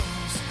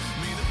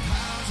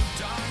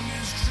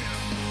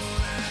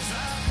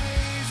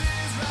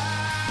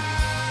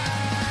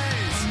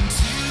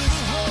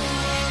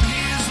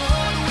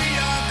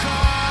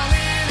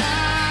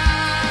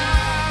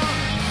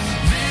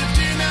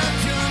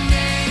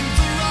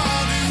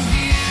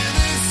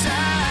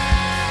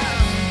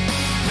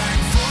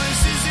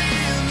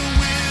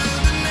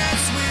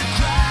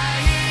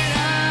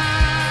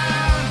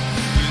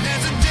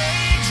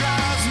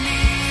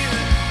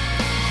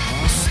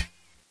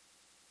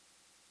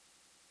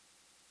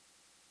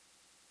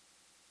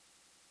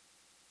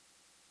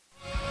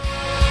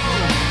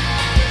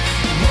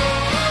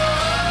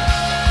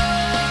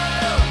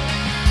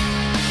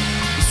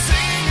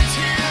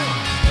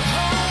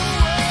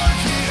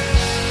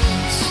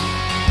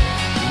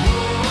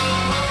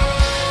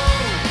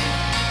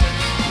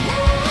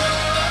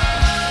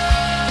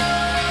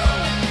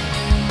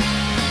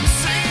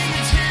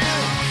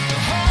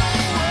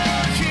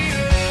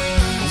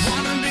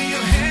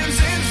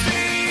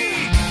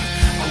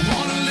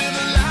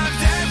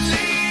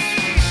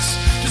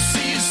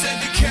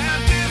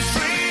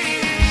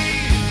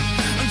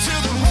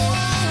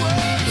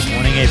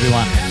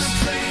everyone.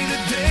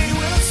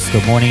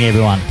 Good morning,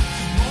 everyone.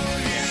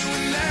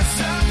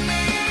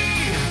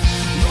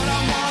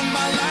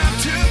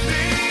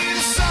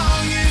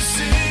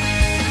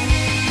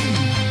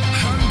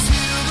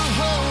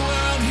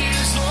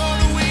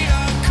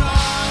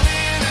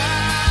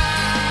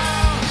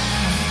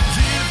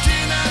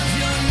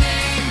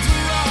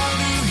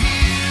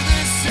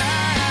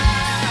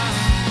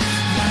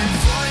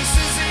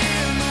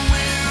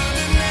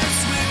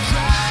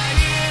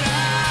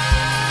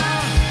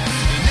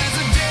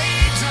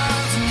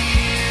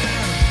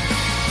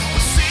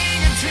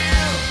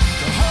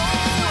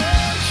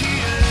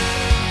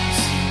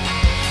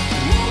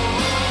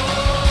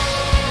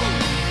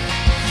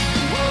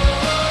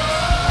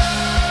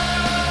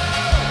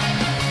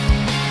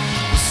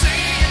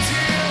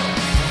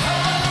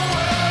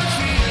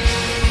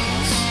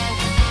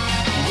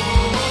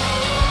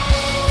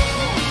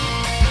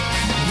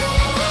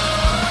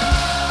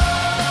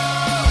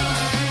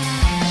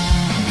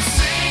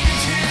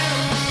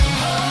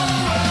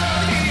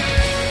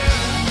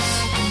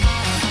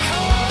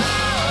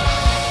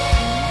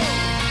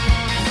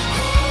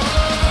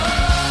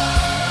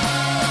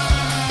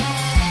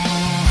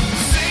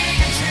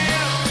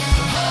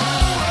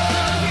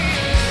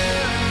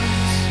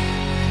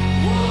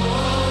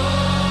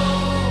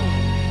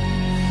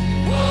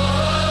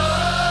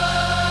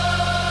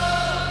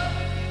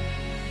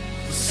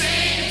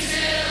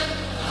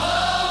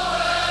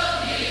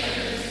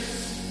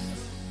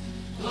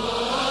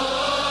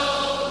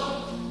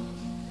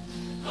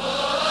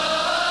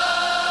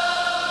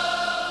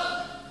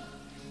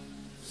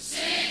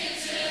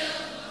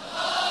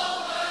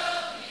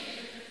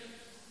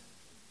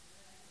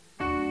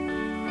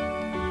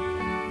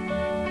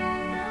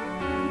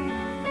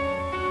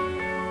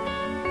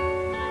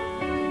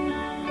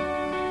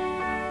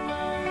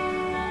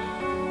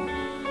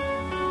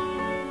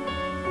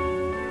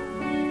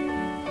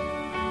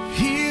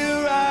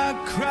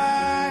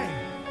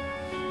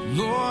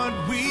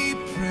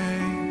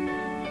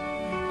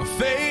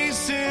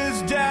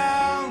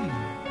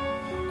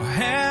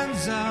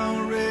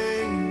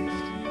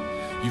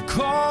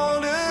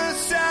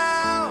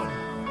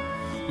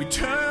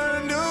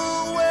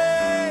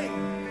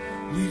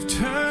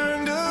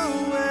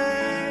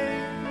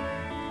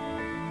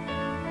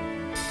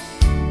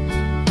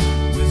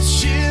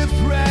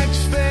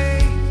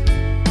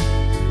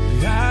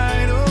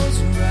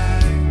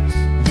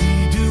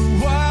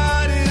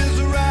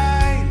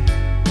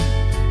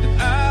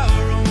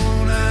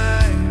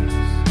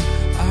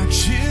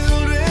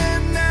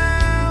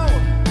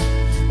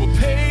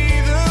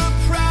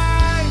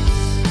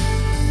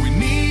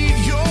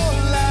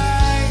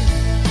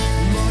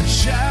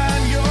 Child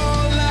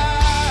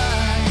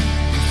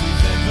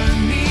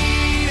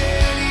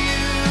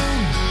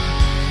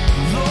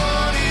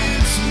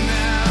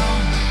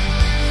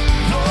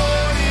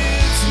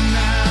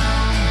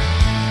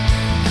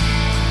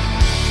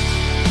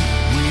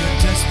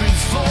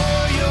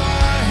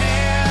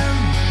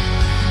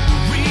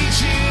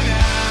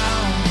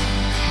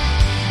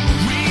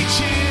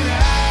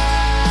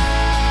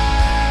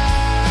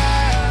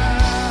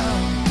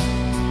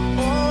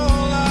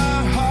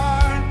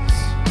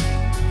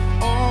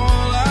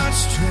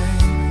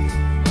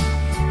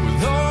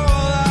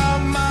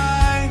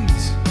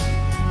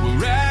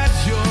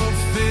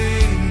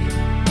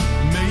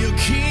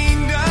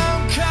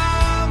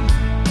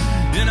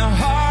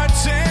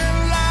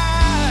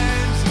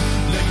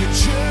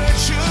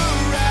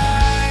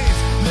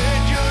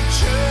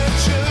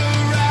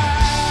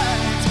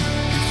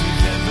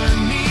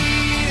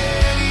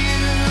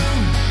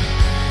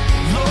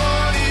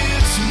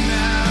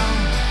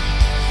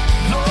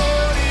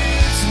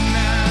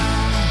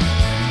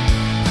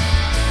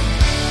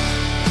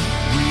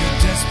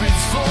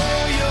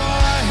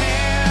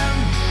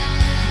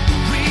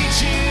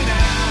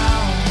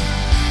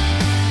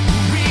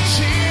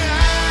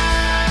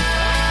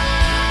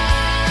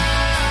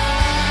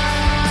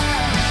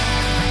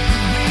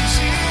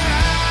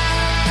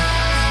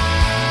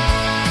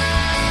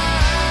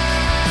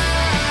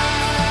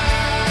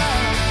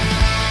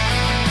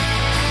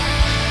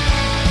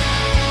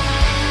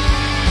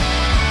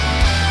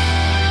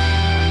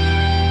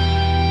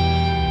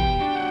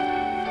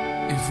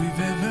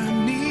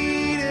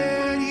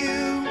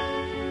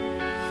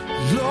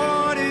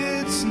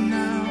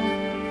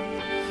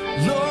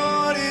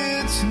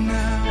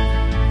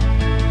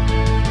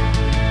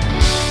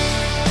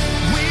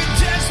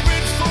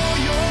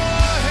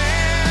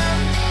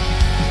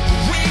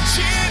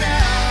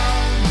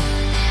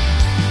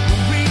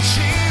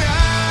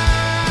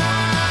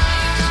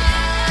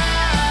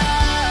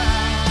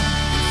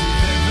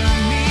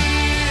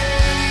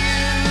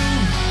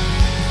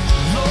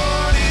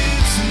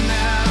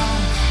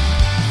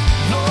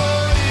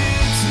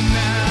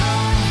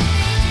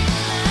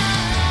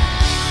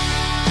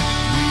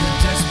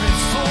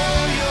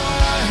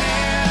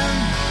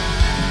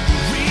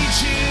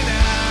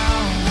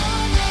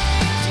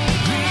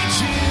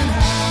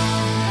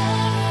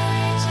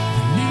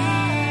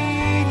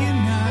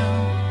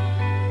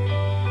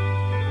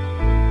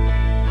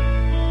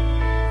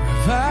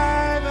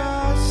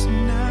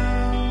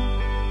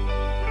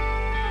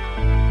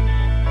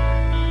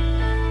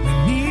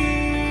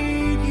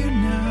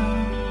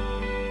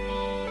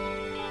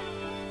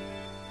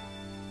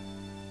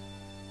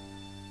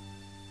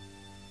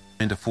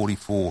into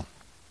 44.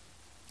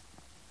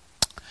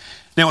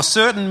 Now a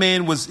certain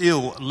man was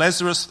ill,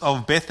 Lazarus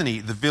of Bethany,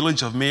 the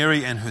village of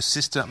Mary and her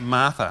sister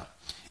Martha.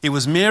 It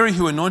was Mary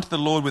who anointed the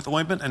Lord with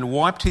ointment and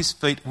wiped his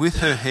feet with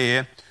her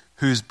hair,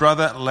 whose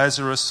brother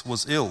Lazarus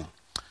was ill.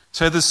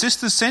 So the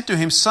sisters sent to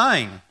him,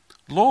 saying,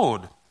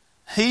 Lord,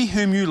 he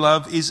whom you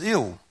love is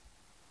ill.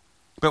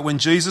 But when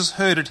Jesus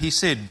heard it, he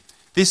said,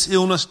 This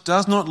illness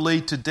does not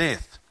lead to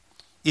death.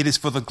 It is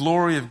for the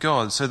glory of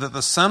God, so that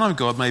the Son of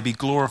God may be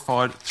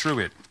glorified through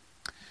it.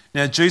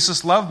 Now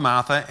Jesus loved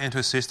Martha and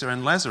her sister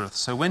and Lazarus.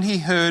 So when he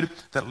heard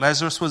that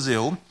Lazarus was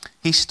ill,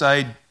 he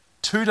stayed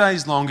 2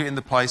 days longer in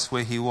the place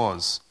where he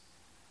was.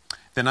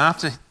 Then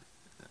after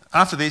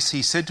this,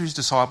 he said to his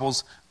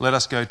disciples, Let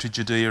us go to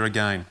Judea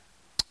again.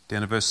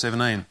 Down to verse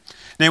 17.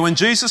 Now when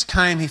Jesus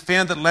came, he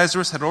found that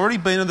Lazarus had already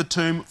been in the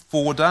tomb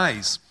 4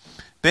 days.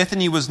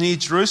 Bethany was near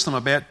Jerusalem,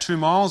 about 2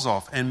 miles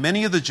off, and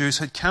many of the Jews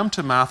had come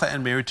to Martha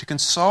and Mary to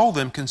console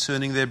them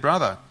concerning their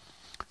brother.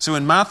 So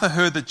when Martha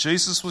heard that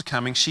Jesus was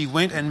coming, she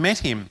went and met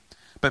him,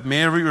 but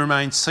Mary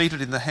remained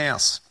seated in the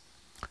house.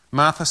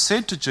 Martha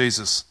said to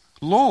Jesus,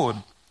 Lord,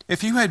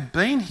 if you had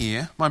been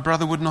here, my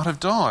brother would not have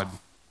died.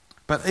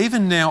 But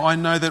even now I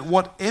know that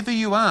whatever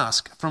you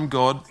ask from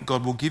God,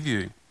 God will give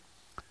you.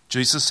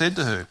 Jesus said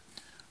to her,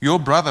 Your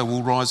brother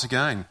will rise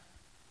again.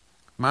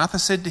 Martha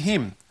said to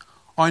him,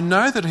 I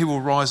know that he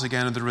will rise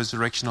again in the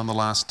resurrection on the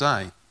last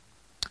day.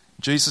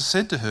 Jesus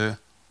said to her,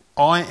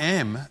 I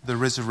am the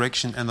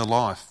resurrection and the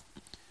life.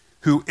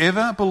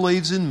 Whoever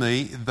believes in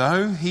me,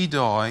 though he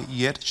die,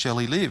 yet shall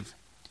he live.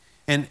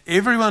 And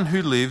everyone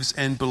who lives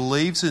and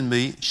believes in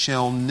me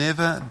shall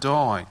never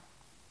die.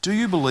 Do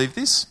you believe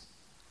this?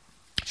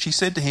 She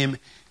said to him,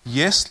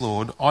 Yes,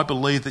 Lord, I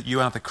believe that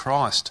you are the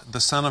Christ, the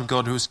Son of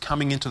God who is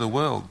coming into the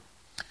world.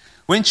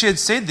 When she had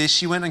said this,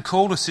 she went and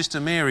called her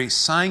sister Mary,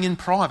 saying in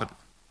private,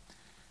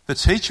 The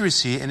teacher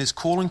is here and is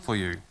calling for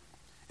you.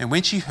 And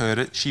when she heard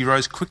it, she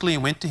rose quickly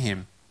and went to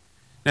him.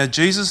 Now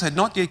Jesus had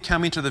not yet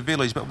come into the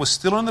village, but was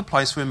still in the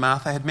place where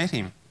Martha had met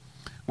him.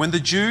 When the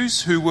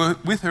Jews who were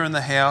with her in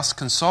the house,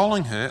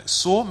 consoling her,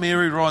 saw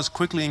Mary rise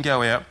quickly and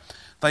go out,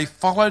 they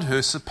followed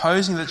her,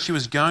 supposing that she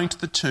was going to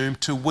the tomb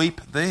to weep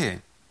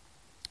there.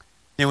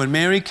 Now when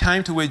Mary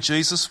came to where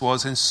Jesus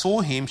was and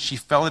saw him, she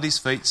fell at his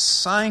feet,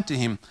 saying to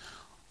him,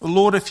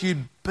 Lord, if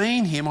you'd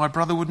been here, my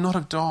brother would not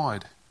have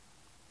died.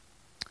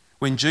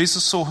 When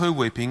Jesus saw her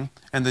weeping,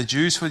 and the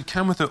Jews who had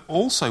come with her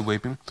also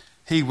weeping,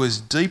 he was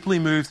deeply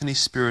moved in his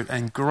spirit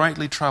and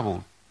greatly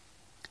troubled.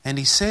 And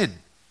he said,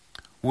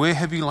 Where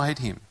have you laid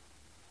him?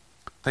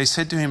 They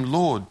said to him,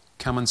 Lord,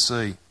 come and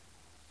see.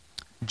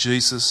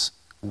 Jesus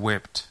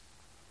wept.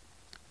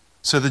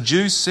 So the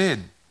Jews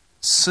said,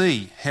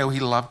 See how he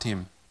loved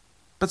him.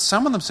 But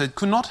some of them said,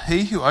 Could not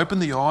he who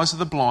opened the eyes of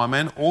the blind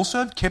man also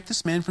have kept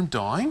this man from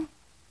dying?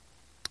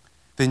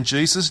 Then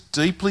Jesus,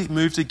 deeply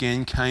moved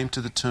again, came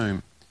to the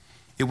tomb.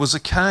 It was a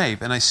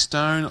cave, and a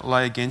stone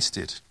lay against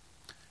it.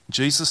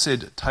 Jesus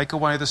said, Take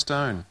away the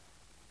stone.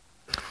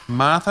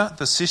 Martha,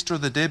 the sister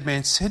of the dead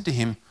man, said to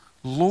him,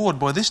 Lord,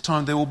 by this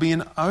time there will be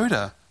an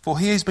odour, for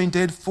he has been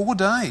dead 4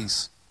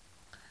 days.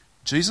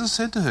 Jesus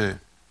said to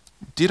her,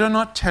 Did I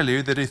not tell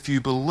you that if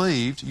you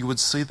believed, you would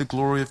see the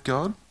glory of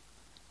God?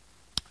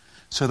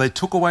 So they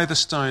took away the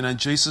stone, and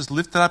Jesus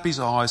lifted up his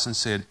eyes and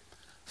said,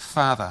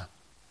 Father,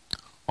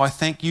 I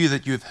thank you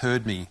that you have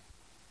heard me.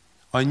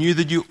 I knew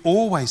that you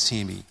always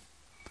hear me,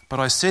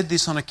 but I said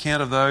this on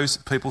account of those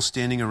people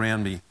standing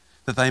around me,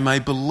 that they may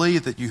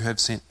believe that you have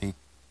sent me.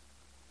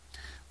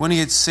 When he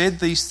had said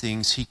these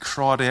things, he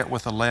cried out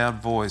with a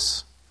loud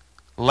voice,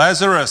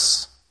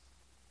 Lazarus,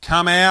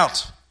 come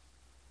out!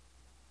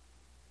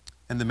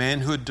 And the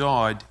man who had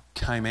died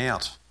came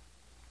out,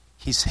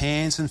 his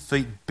hands and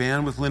feet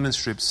bound with linen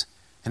strips,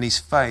 and his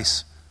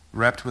face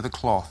wrapped with a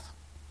cloth.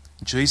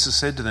 Jesus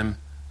said to them,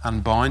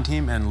 Unbind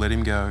him and let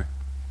him go.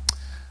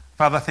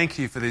 Father, thank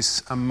you for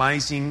this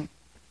amazing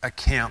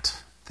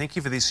account. Thank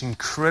you for this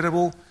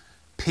incredible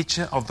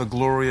picture of the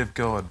glory of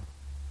God.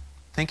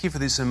 Thank you for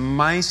this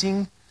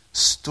amazing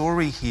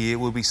story here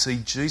where we see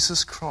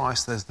Jesus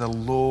Christ as the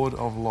Lord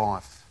of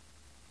life.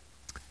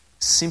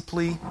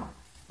 Simply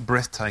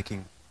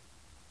breathtaking.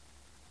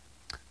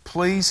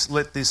 Please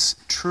let this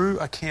true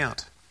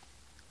account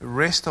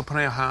rest upon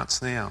our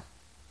hearts now.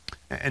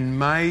 And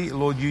may,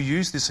 Lord, you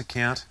use this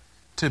account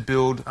to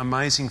build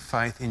amazing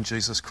faith in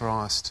Jesus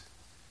Christ.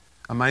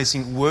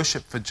 Amazing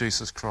worship for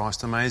Jesus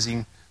Christ.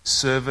 Amazing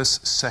service,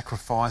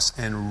 sacrifice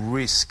and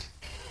risk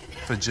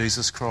for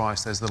Jesus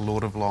Christ as the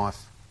Lord of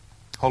life.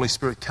 Holy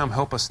Spirit, come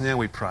help us now,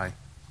 we pray.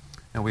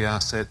 And we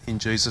ask that in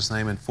Jesus'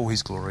 name and for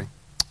his glory.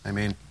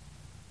 Amen.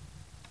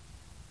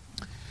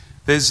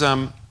 There's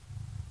a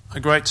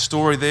great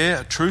story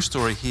there, a true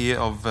story here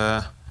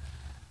of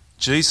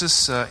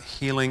Jesus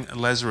healing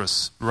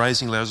Lazarus,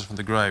 raising Lazarus from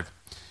the grave.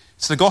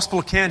 It's the gospel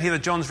account here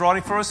that John's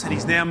writing for us, and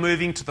he's now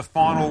moving to the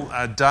final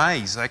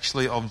days,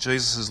 actually, of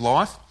Jesus'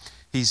 life.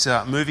 He's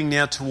moving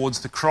now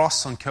towards the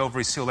cross on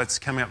Calvary's Hill. That's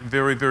coming up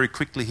very, very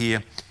quickly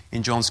here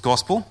in John's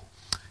gospel.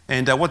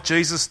 And what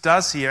Jesus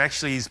does here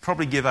actually is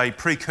probably give a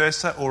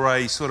precursor or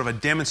a sort of a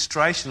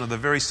demonstration of the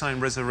very same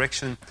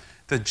resurrection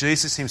that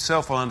Jesus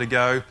himself will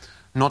undergo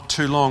not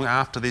too long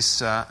after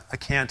this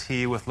account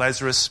here with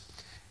Lazarus,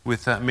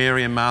 with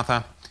Mary and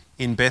Martha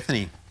in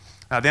Bethany.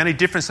 The only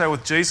difference though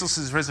with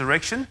Jesus'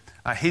 resurrection,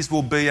 his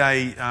will be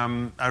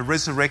a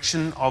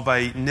resurrection of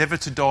a never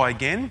to die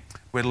again,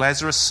 where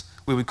Lazarus,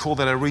 we would call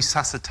that a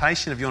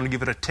resuscitation if you want to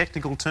give it a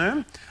technical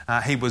term.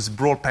 He was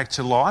brought back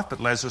to life, but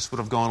Lazarus would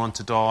have gone on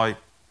to die,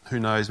 who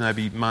knows,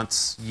 maybe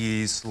months,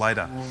 years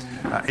later.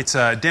 It's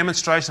a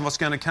demonstration of what's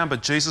going to come,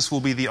 but Jesus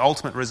will be the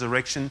ultimate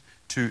resurrection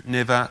to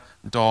never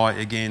die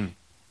again.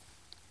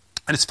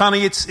 And it's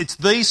funny, it's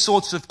these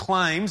sorts of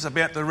claims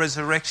about the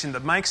resurrection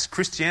that makes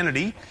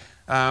Christianity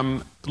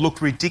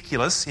look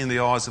ridiculous in the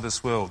eyes of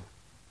this world.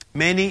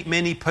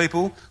 Many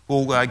people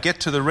will get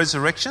to the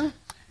resurrection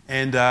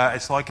and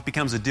it's like it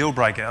becomes a deal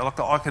breaker. Like,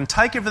 I can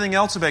take everything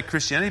else about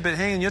Christianity, but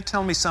hang on, you're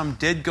telling me some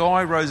dead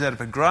guy rose out of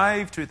a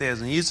grave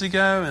 2,000 years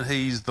ago and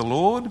he's the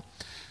Lord?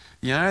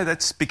 You know,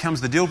 that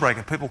becomes the deal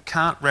breaker. People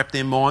can't wrap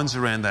their minds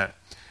around that.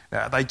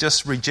 They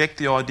just reject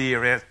the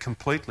idea out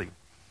completely.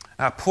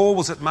 Paul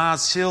was at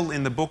Mars Hill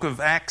in the book of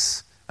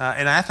Acts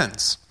in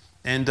Athens,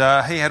 and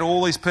he had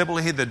all these people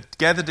here that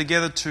gathered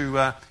together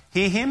to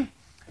hear him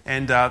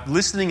and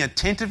listening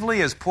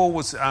attentively as Paul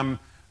was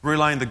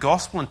relaying the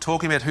gospel and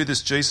talking about who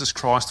this Jesus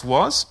Christ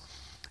was.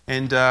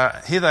 And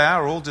here they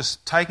are all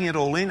just taking it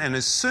all in, and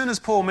as soon as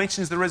Paul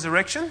mentions the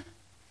resurrection,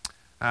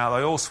 they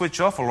all switch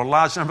off, or a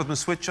large number of them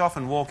switch off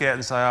and walk out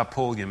and say, "Oh,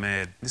 Paul, you're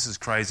mad. This is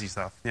crazy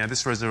stuff. You know,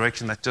 this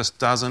resurrection, that just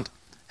doesn't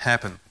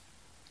happen."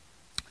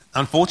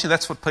 Unfortunately,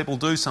 that's what people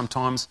do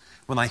sometimes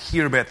when they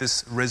hear about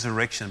this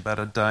resurrection, but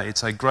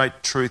it's a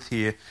great truth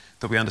here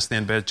that we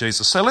understand about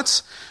Jesus. So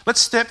let's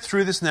step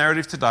through this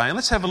narrative today, and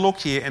let's have a look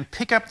here and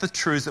pick up the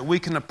truths that we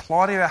can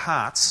apply to our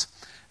hearts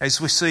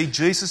as we see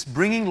Jesus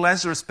bringing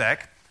Lazarus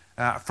back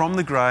from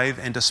the grave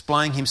and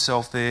displaying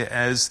himself there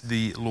as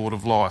the Lord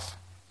of life.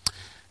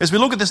 As we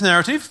look at this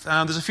narrative,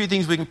 there's a few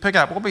things we can pick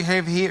up. What we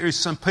have here is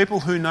some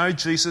people who know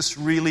Jesus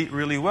really,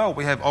 really well.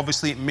 We have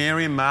obviously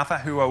Mary and Martha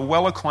who are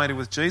well acquainted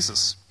with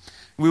Jesus.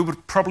 We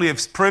would probably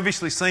have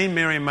previously seen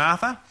Mary and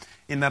Martha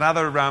in that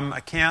other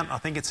account, I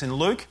think it's in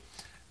Luke,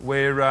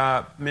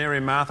 where Mary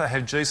and Martha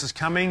have Jesus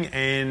coming,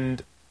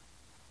 and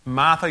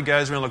Martha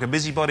goes around like a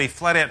busybody,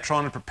 flat out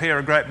trying to prepare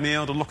a great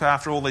meal to look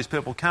after all these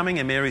people coming,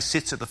 and Mary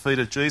sits at the feet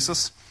of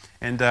Jesus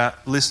and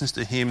listens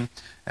to him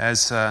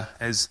as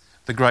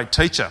the great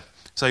teacher.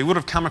 So you would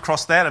have come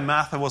across that, and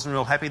Martha wasn't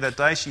real happy that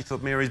day. She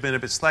thought Mary's been a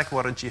bit slack,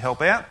 why don't you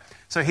help out?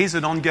 So here's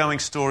an ongoing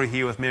story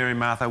here with Mary and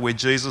Martha where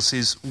Jesus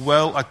is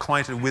well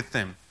acquainted with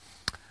them.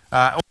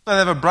 Also they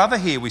have a brother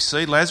here, we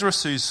see,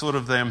 Lazarus, who's sort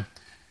of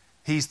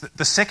he's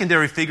the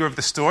secondary figure of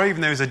the story,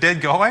 even though he's a dead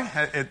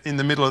guy in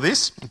the middle of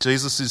this.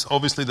 Jesus is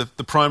obviously the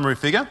primary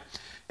figure.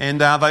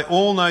 And they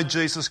all know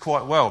Jesus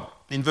quite well.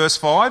 In verse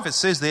 5, it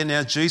says there,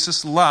 "Now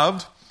Jesus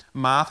loved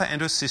Martha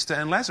and her sister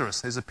and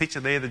Lazarus." There's a picture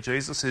there that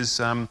Jesus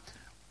is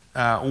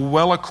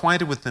well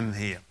acquainted with them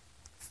here,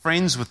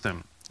 friends with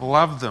them,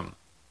 loved them.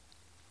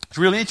 It's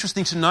really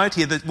interesting to note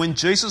here that when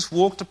Jesus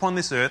walked upon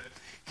this earth,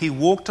 he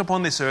walked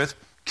upon this earth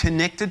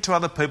connected to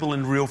other people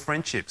in real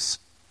friendships.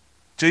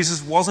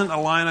 Jesus wasn't a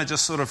loner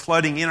just sort of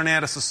floating in and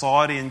out of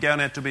society and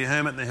going out to be a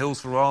hermit in the hills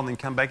for a while and then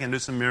come back and do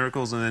some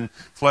miracles and then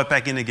float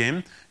back in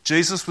again.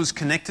 Jesus was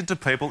connected to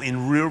people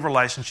in real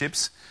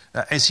relationships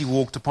as he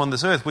walked upon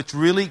this earth, which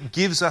really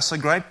gives us a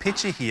great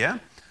picture here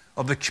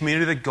of the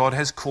community that God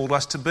has called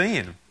us to be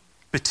in,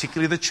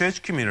 particularly the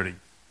church community.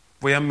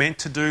 We are meant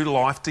to do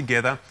life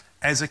together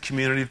as a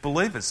community of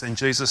believers. And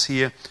Jesus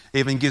here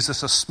even gives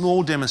us a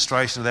small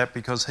demonstration of that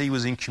because he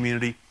was in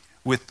community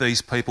with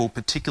these people,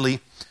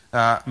 particularly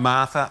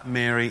Martha,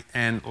 Mary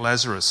and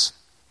Lazarus.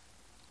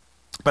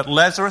 But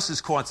Lazarus is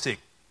quite sick,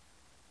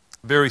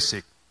 very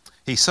sick.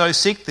 He's so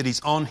sick that he's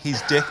on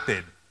his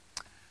deathbed.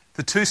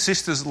 The two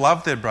sisters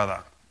love their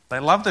brother. They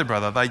love their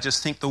brother. They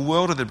just think the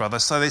world of their brother.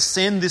 So they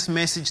send this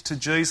message to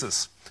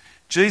Jesus.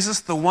 Jesus,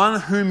 the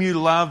one whom you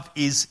love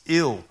is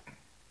ill.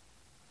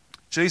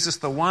 Jesus,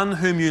 the one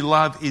whom you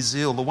love is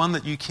ill, the one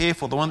that you care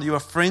for, the one that you are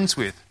friends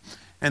with.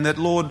 And that,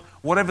 Lord,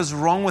 whatever's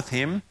wrong with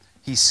him,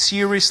 he's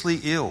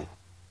seriously ill.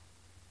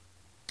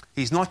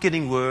 He's not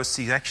getting worse,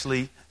 he's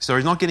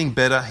not getting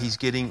better, he's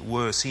getting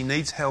worse. He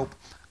needs help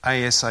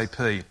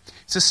ASAP.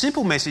 It's a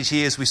simple message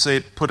here as we see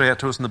it put out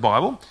to us in the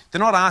Bible. They're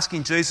not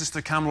asking Jesus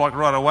to come like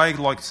right away,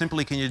 like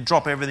simply can you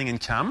drop everything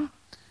and come.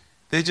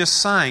 They're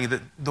just saying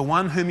that the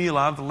one whom you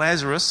love,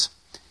 Lazarus,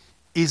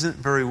 isn't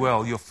very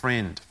well, your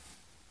friend.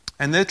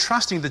 And they're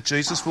trusting that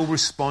Jesus will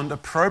respond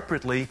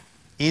appropriately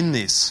in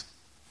this.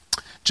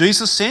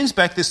 Jesus sends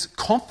back this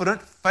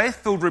confident,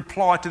 faith-filled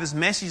reply to this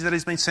message that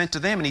has been sent to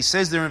them. And he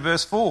says there in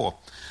verse 4,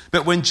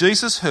 "But when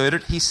Jesus heard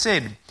it, he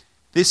said,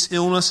 'This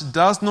illness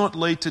does not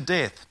lead to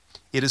death.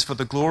 It is for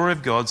the glory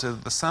of God, so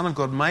that the Son of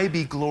God may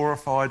be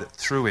glorified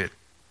through it.'"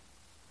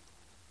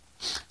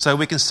 So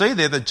we can see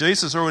there that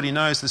Jesus already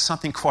knows there's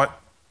something quite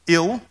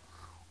ill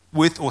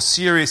with or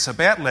serious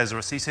about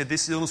Lazarus. He said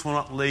this illness will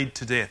not lead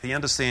to death. He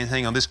understands,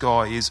 hang on, this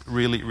guy is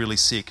really, really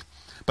sick.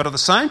 But at the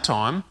same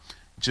time,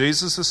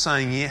 Jesus is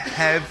saying here,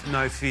 have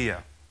no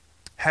fear.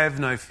 Have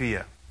no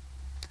fear.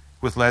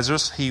 With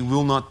Lazarus, he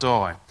will not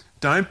die.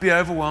 Don't be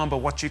overwhelmed by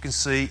what you can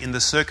see in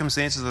the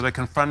circumstances that are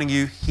confronting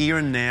you here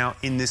and now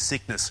in this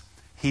sickness.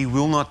 He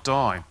will not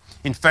die.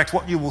 In fact,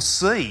 what you will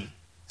see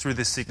through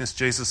this sickness,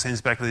 Jesus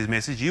sends back with his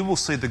message, you will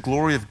see the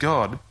glory of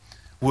God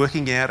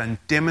working out and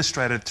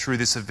demonstrated through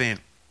this event.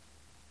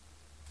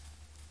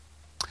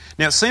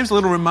 Now, it seems a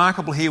little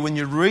remarkable here when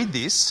you read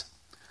this,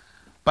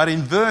 but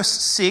in verse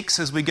 6,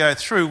 as we go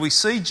through, we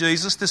see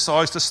Jesus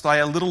decides to stay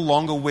a little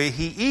longer where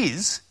he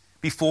is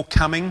before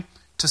coming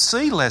to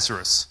see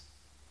Lazarus.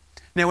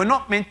 Now, we're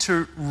not meant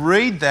to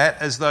read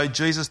that as though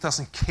Jesus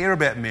doesn't care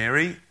about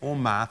Mary or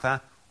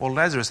Martha or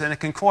Lazarus, and it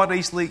can quite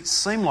easily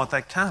seem like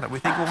that, can't it? We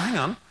think, well, hang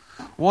on,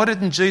 why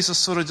didn't Jesus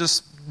sort of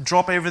just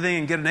drop everything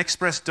and get an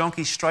express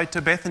donkey straight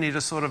to Bethany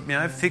to sort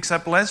of, fix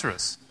up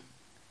Lazarus?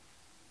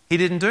 He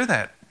didn't do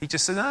that. He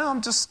just said, no,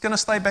 I'm just going to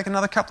stay back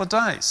another couple of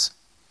days.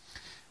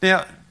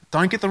 Now,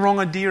 don't get the wrong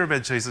idea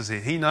about Jesus here.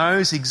 He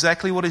knows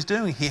exactly what he's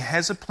doing. He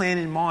has a plan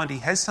in mind. He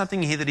has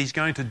something here that he's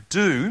going to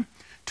do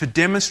to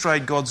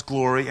demonstrate God's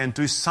glory and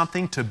do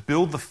something to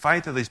build the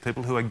faith of these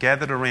people who are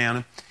gathered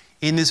around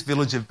in this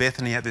village of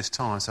Bethany at this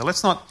time. So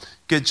let's not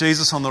get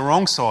Jesus on the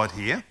wrong side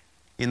here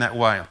in that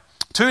way.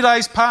 2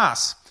 days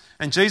pass,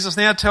 and Jesus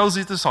now tells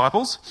his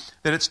disciples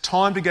that it's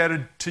time to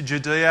go to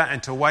Judea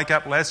and to wake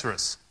up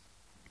Lazarus.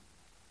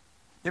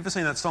 You ever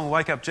seen that song,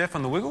 Wake Up Jeff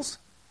on the Wiggles?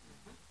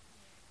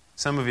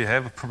 Some of you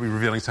have, probably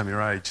revealing some of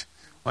your age.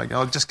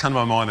 I'll just come to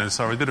my mind then,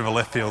 sorry, a bit of a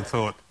left field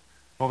thought.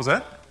 What was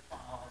that?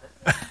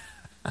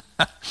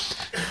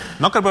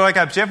 Not going to be Wake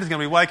Up Jeff, it's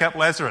going to be Wake Up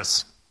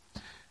Lazarus.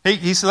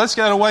 He said, let's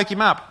go to wake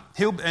him up.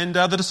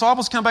 The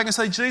disciples come back and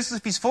say, Jesus,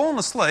 if he's fallen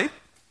asleep,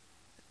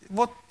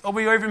 what are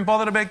we even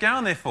bothered about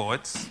going there for?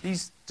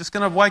 He's just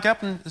going to wake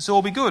up and it's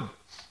all be good.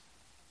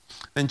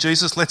 Then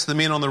Jesus lets them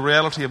in on the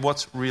reality of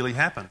what's really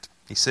happened.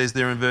 He says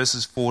there in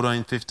verses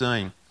 14,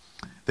 15,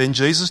 then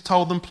Jesus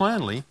told them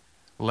plainly,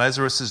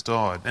 Lazarus has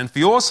died. And for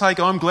your sake,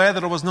 I'm glad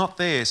that I was not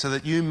there so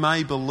that you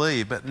may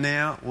believe. But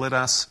now let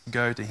us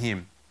go to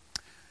him.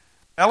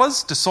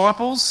 Fellas,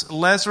 disciples,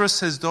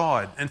 Lazarus has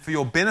died. And for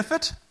your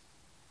benefit,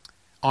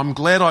 I'm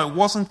glad I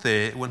wasn't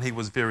there when he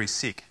was very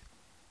sick.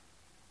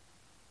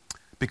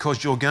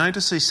 Because you're going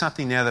to see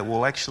something now that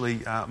will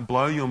actually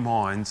blow your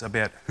minds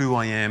about who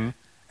I am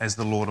as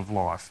the Lord of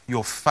life.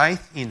 Your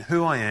faith in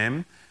who I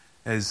am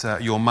as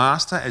your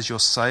master, as your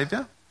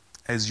saviour,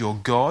 as your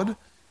God,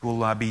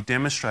 will be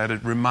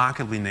demonstrated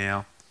remarkably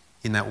now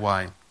in that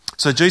way.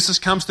 So Jesus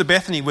comes to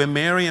Bethany where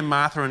Mary and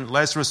Martha and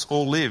Lazarus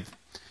all live.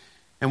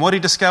 And what he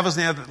discovers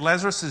now that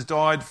Lazarus has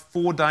died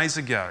 4 days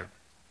ago.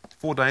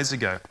 4 days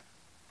ago.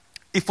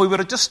 If we were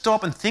to just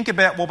stop and think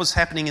about what was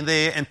happening in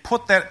there and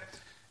put that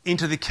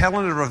into the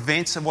calendar of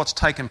events of what's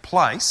taken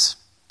place,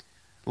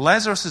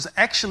 Lazarus has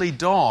actually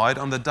died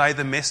on the day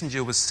the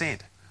messenger was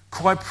sent.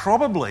 Quite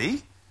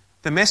probably,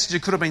 the messenger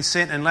could have been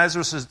sent and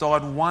Lazarus has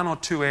died 1 or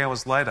 2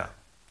 hours later.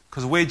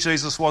 Because where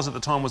Jesus was at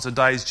the time was a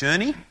day's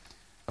journey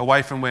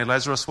away from where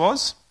Lazarus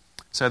was.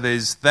 So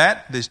there's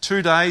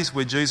 2 days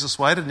where Jesus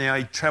waited. Now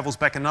he travels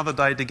back another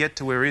day to get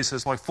to where he is. So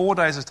it's like 4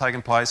 days has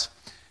taken place.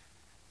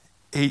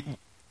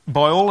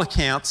 By all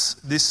accounts,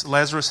 this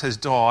Lazarus has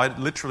died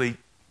literally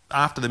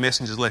after the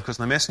messenger's left, because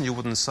the messenger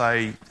wouldn't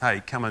say,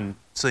 hey, come and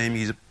see him,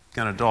 he's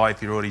going to die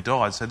if he already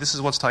died. So this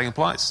is what's taking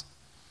place.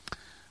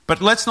 But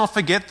let's not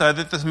forget, though,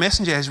 that the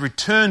messenger has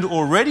returned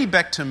already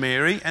back to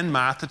Mary and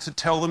Martha to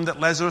tell them that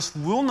Lazarus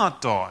will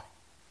not die.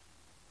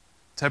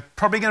 So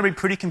probably going to be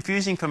pretty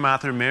confusing for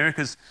Martha and Mary,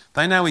 because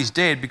they know he's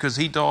dead because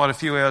he died a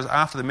few hours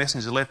after the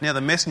messenger left. Now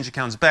the messenger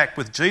comes back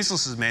with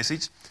Jesus'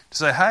 message to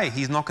say, hey,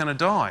 he's not going to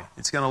die.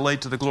 It's going to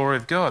lead to the glory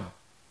of God.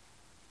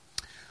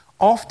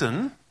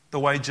 Often, the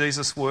way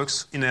Jesus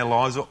works in our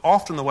lives, or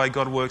often the way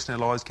God works in our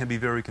lives, can be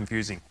very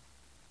confusing.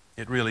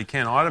 It really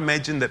can. I'd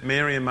imagine that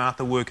Mary and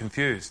Martha were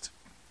confused.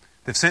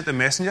 They've sent the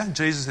messenger,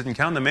 Jesus didn't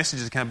come, the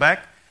messenger's come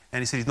back,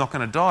 and he said he's not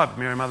going to die. But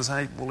Mary and Martha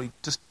say, well, he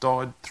just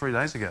died 3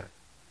 days ago.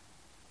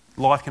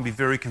 Life can be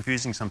very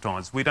confusing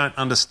sometimes. We don't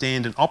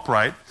understand and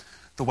operate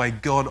the way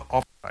God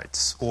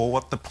operates, or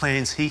what the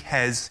plans he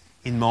has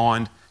in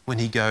mind when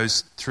he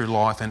goes through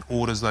life and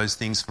orders those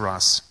things for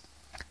us.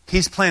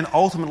 His plan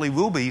ultimately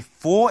will be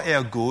for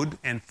our good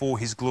and for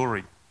his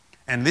glory.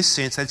 And in this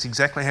sense, that's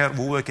exactly how it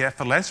will work out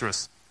for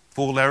Lazarus.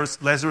 For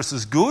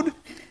Lazarus' good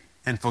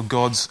and for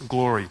God's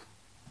glory.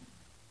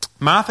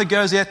 Martha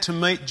goes out to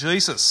meet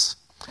Jesus.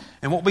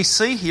 And what we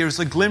see here is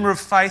a glimmer of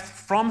faith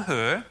from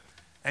her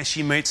as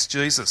she meets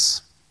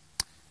Jesus.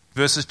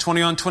 Verses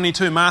 21 and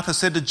 22, Martha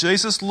said to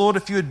Jesus, Lord,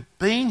 if you had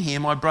been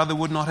here, my brother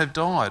would not have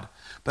died.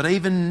 But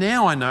even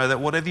now I know that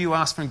whatever you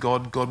ask from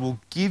God, God will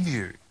give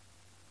you.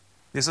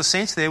 There's a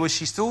sense there where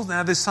she's still,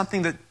 now there's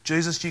something that,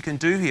 Jesus, you can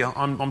do here.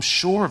 I'm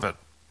sure of it.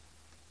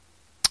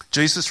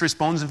 Jesus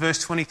responds in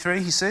verse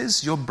 23, he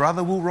says, your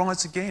brother will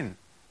rise again.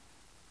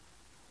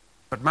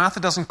 But Martha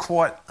doesn't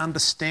quite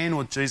understand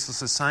what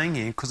Jesus is saying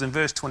here, because in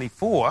verse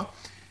 24,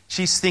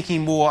 she's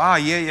thinking more,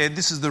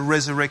 this is the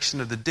resurrection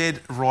of the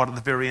dead right at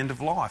the very end of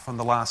life, on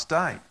the last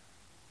day.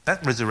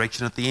 That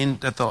resurrection at the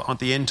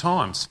end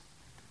times.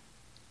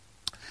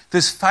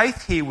 There's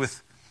faith here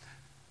with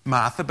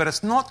Martha, but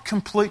it's not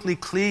completely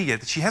clear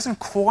yet. She hasn't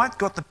quite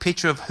got the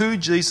picture of who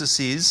Jesus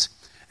is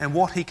and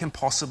what he can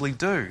possibly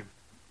do.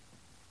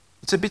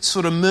 It's a bit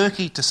sort of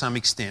murky to some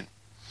extent.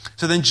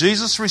 So then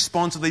Jesus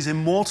responds with these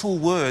immortal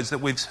words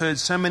that we've heard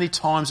so many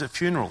times at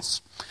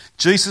funerals.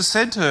 Jesus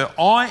said to her,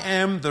 "I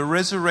am the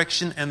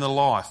resurrection and the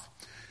life.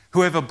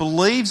 Whoever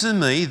believes in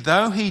me,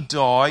 though he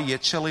die,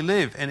 yet shall he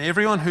live. And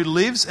everyone who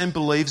lives and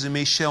believes in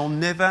me shall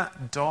never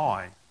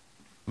die."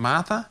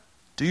 Martha,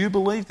 do you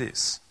believe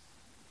this?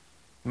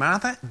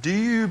 Martha, do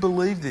you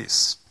believe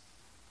this?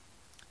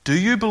 Do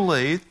you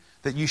believe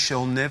that you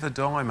shall never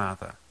die,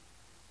 Martha?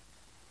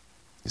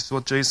 This is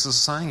what Jesus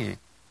is saying here.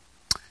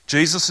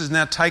 Jesus is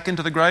now taken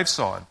to the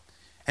graveside,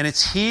 and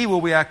it's here where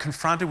we are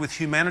confronted with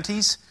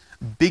humanity's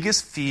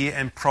biggest fear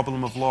and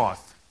problem of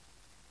life.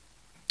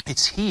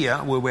 It's here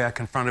where we are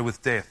confronted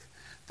with death.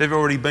 They've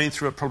already been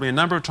through it probably a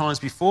number of times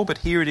before, but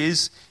here it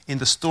is in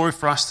the story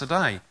for us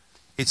today.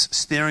 It's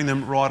staring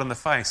them right in the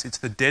face. It's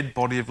the dead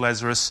body of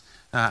Lazarus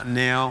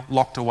now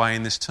locked away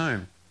in this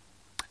tomb.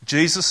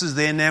 Jesus is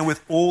there now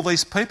with all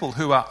these people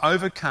who are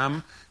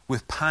overcome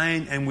with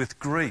pain and with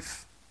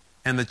grief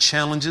and the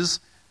challenges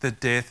that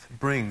death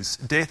brings.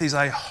 Death is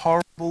a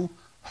horrible,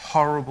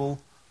 horrible,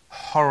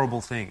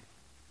 horrible thing.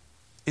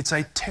 It's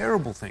a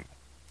terrible thing.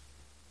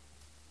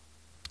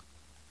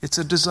 It's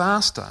a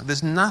disaster.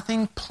 There's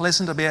nothing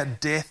pleasant about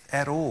death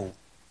at all.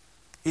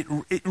 It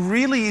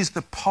really is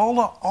the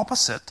polar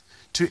opposite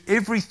to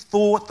every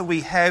thought that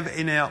we have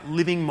in our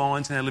living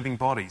minds and our living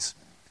bodies.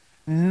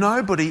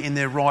 Nobody in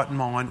their right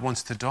mind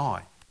wants to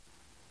die.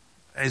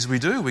 As we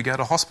do, we go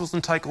to hospitals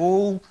and take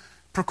all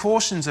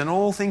precautions and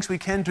all things we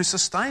can to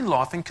sustain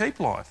life and keep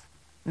life.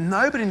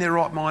 Nobody in their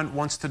right mind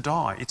wants to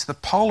die. It's the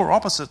polar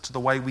opposite to the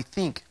way we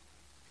think.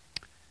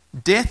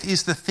 Death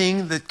is the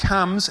thing that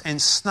comes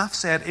and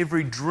snuffs out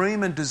every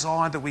dream and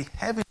desire that we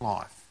have in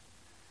life.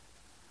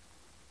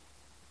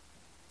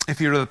 If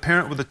you're a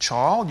parent with a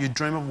child, you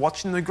dream of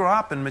watching them grow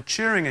up and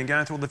maturing and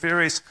going through all the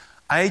various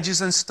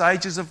ages and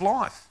stages of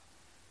life.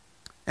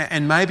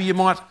 And maybe you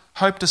might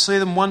hope to see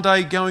them one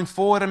day going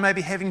forward and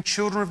maybe having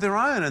children of their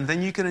own, and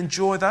then you can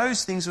enjoy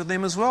those things with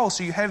them as well.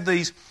 So you have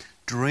these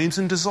dreams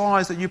and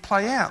desires that you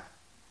play out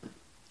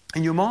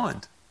in your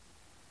mind.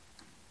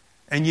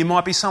 And you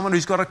might be someone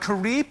who's got a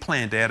career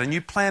planned out, and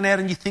you plan out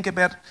and you think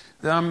about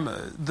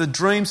the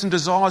dreams and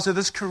desires of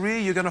this career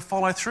you're going to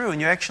follow through,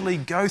 and you actually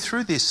go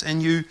through this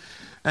and you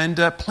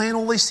plan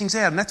all these things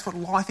out, and that's what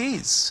life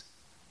is.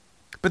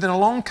 But then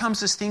along comes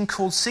this thing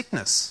called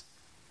sickness,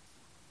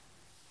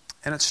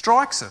 and it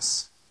strikes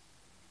us.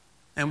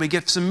 And we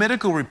get some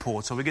medical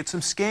reports, or we get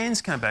some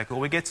scans come back, or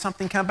we get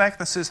something come back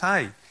that says,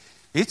 hey,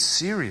 it's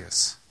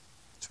serious.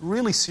 It's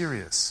really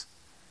serious.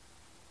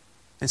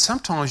 And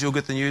sometimes you'll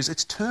get the news,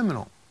 it's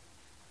terminal.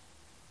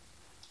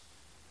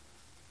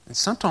 And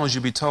sometimes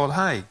you'll be told,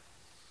 hey,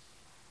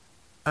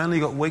 only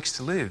got weeks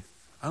to live,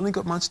 only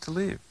got months to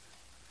live.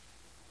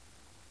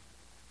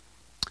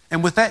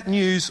 And with that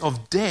news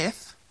of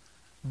death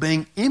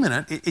being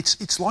imminent,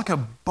 it's like a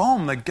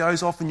bomb that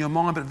goes off in your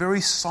mind, but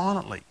very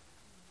silently.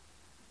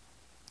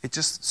 It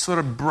just sort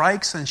of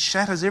breaks and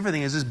shatters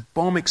everything as this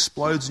bomb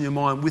explodes in your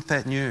mind with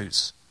that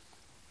news.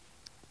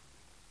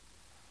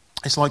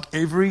 It's like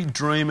every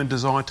dream and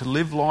desire to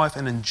live life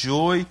and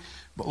enjoy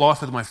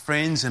life with my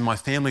friends and my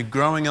family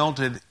growing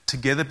old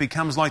together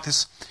becomes like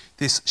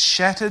this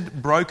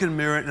shattered, broken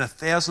mirror in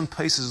 1,000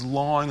 pieces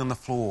lying on the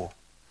floor.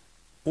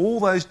 All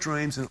those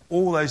dreams and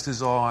all those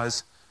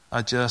desires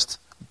are just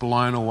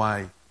blown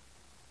away.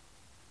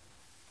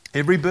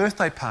 Every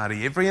birthday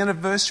party, every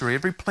anniversary,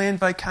 every planned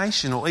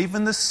vacation, or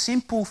even the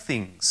simple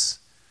things,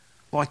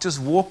 like just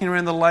walking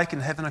around the lake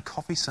and having a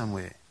coffee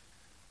somewhere.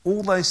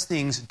 All those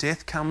things,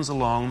 death comes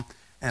along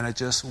and it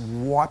just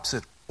wipes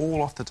it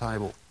all off the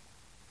table.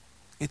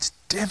 It's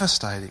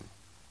devastating.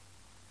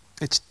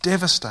 It's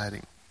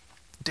devastating.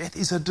 Death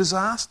is a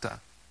disaster.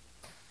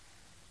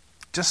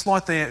 Just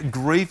like they're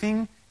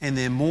grieving and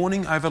they're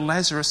mourning over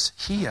Lazarus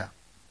here.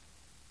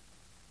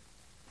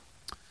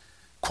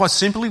 Quite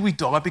simply, we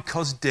die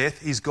because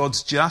death is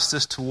God's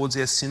justice towards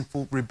our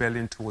sinful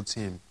rebellion towards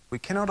Him. We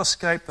cannot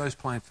escape those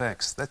plain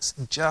facts. That's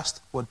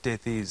just what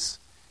death is.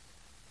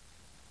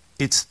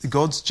 It's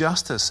God's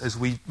justice as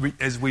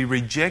we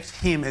reject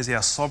Him as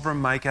our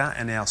sovereign maker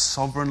and our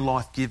sovereign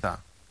life giver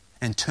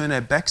and turn our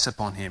backs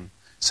upon Him.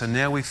 So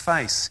now we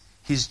face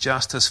His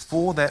justice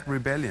for that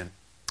rebellion,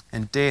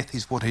 and death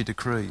is what He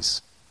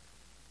decrees.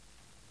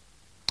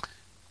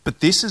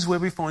 But this is where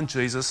we find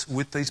Jesus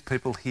with these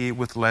people here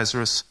with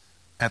Lazarus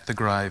at the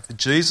grave.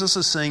 Jesus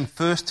is seeing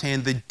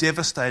firsthand the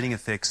devastating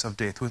effects of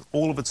death with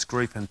all of its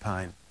grief and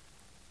pain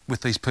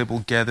with these people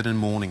gathered in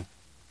mourning.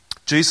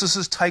 Jesus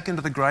is taken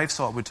to the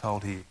gravesite, we're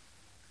told here,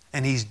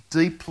 and He's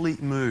deeply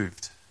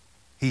moved.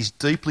 He's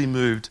deeply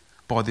moved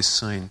by this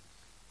scene.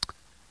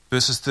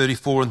 Verses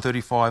 34 and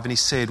 35, and he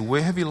said,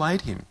 "Where have you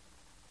laid him?"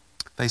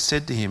 They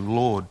said to him,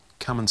 "Lord,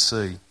 come and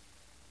see."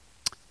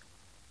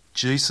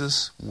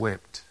 Jesus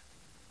wept.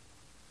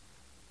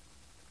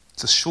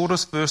 It's the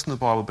shortest verse in the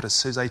Bible, but it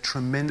says a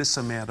tremendous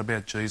amount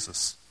about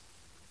Jesus.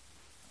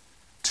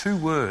 2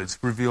 words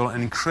reveal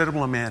an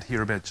incredible amount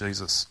here about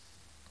Jesus.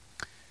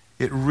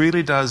 It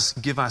really does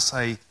give us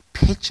a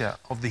picture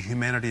of the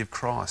humanity of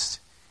Christ.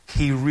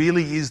 He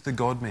really is the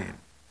God-man.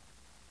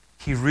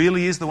 He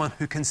really is the one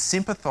who can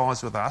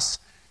sympathise with us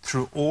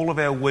through all of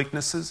our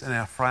weaknesses and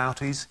our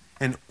frailties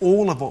and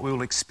all of what we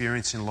will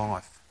experience in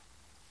life.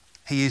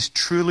 He is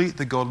truly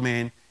the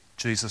God-man,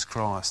 Jesus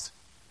Christ.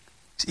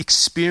 He's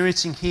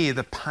experiencing here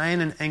the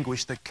pain and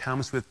anguish that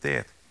comes with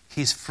death.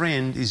 His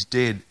friend is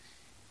dead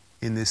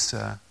in this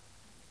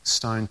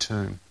stone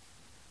tomb.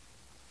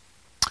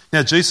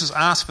 Now, Jesus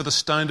asked for the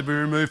stone to be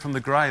removed from the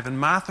grave, and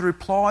Martha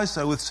replies,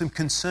 though, with some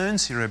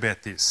concerns here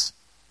about this.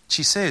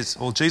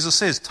 Jesus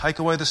says, "Take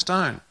away the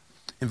stone,"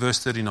 in verse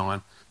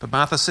 39. But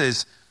Martha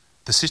says,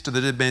 the sister of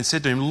the dead man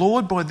said to him,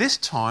 "Lord, by this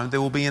time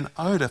there will be an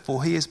odour,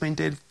 for he has been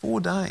dead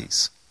 4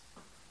 days."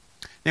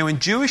 Now, in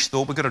Jewish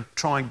thought, we've got to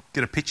try and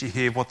get a picture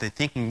here of what they're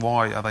thinking.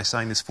 Why are they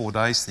saying this 4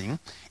 days thing?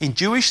 In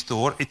Jewish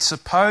thought, it's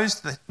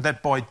supposed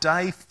that by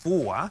day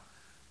 4,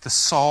 the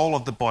soul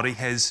of the body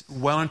has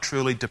well and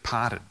truly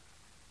departed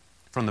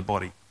from the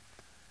body.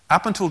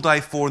 Up until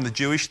day 4 in the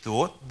Jewish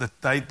thought,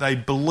 that they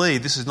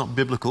believe, this is not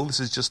biblical, this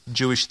is just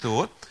Jewish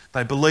thought,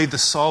 they believe the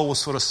soul was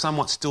sort of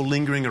somewhat still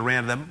lingering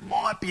around. There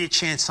might be a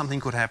chance something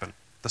could happen.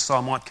 The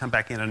soul might come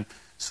back in and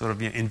sort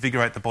of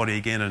invigorate the body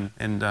again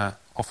and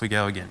off we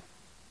go again.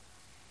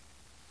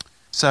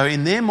 So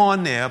in their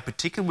mind now,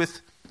 particularly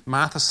with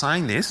Martha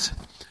saying this,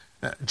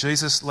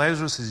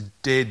 Lazarus is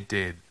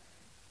dead.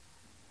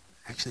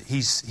 Actually,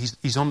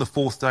 he's on the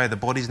 4th day. The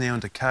body's now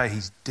in decay.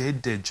 He's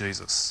dead,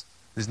 Jesus.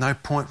 There's no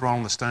point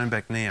rolling the stone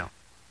back now.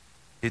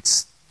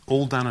 It's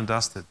all done and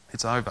dusted.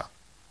 It's over.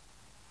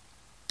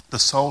 The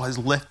soul has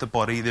left the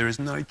body. There is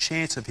no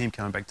chance of him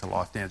coming back to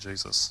life now,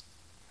 Jesus.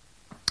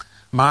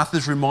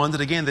 Martha's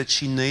reminded again that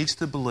she needs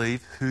to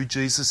believe who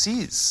Jesus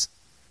is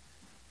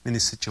in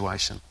this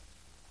situation.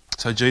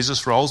 So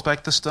Jesus rolls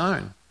back the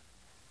stone.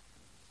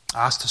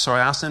 Asked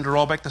them to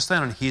roll back the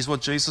stone, and here's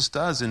what Jesus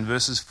does in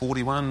verses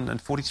 41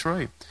 and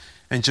 43.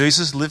 And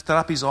Jesus lifted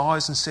up his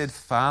eyes and said,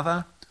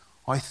 "Father,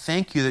 I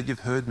thank you that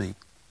you've heard me,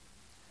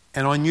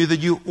 and I knew that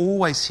you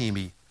always hear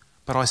me,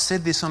 but I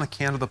said this on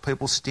account of the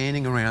people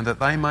standing around, that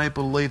they may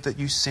believe that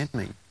you sent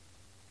me."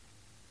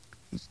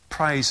 He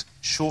prays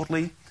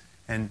shortly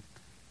and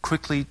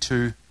quickly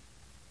to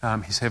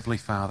his heavenly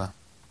Father.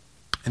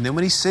 And then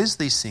when he says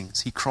these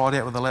things, he cried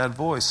out with a loud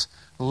voice,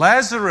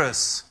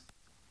 "Lazarus,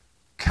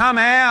 come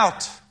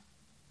out!"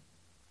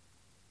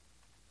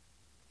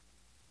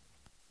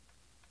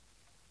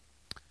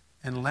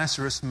 And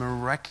Lazarus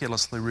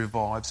miraculously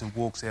revives and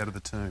walks out of the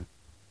tomb.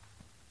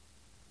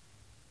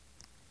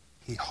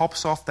 He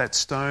hops off that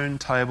stone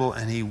table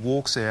and he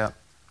walks out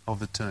of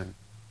the tomb.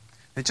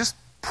 Now just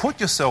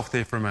put yourself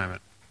there for a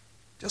moment.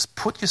 Just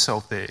put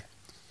yourself there.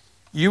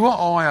 You or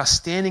I are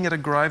standing at a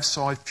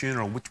graveside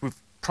funeral, which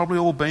we've probably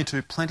all been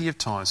to plenty of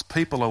times.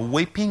 People are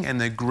weeping and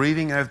they're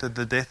grieving over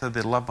the death of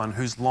their loved one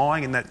who's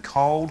lying in that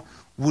cold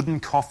wooden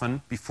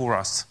coffin before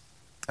us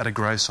at a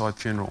graveside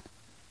funeral.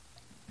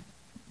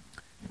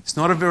 It's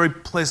not a very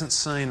pleasant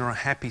scene or a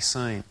happy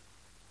scene.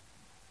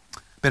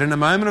 But in a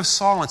moment of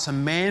silence, a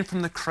man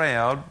from the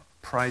crowd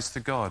prays to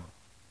God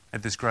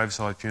at this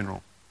graveside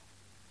funeral.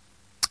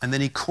 And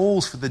then he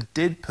calls for the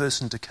dead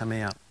person to come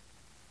out.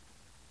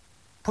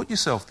 Put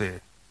yourself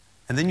there.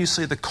 And then you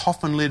see the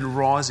coffin lid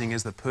rising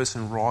as the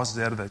person rises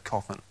out of that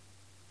coffin.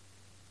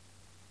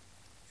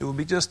 It would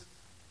be just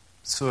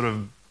sort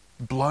of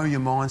blow your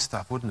mind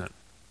stuff, wouldn't it?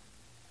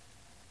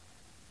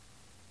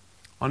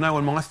 I know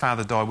when my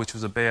father died, which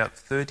was about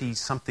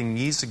 30-something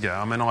years ago,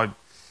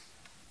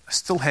 I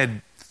still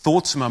had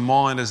thoughts in my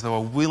mind as they were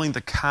wheeling the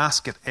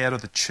casket out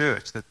of the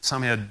church, that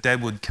somehow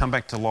Dad would come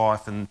back to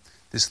life and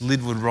this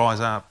lid would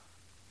rise up.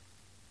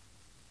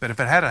 But if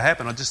it had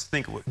happened, I just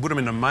think it would have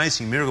been an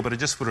amazing miracle, but it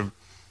just would have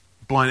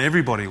blown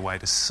everybody away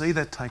to see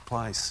that take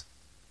place.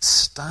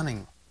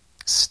 Stunning.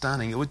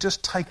 It would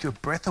just take your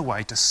breath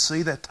away to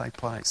see that take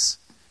place.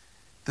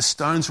 The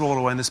stones roll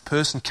away and this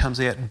person comes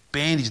out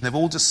bandaged and they've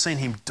all just seen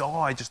him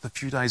die just a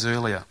few days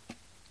earlier.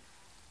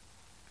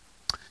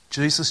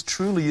 Jesus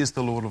truly is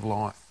the Lord of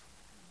life.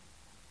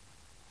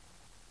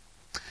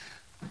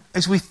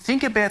 As we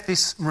think about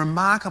this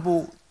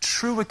remarkable,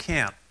 true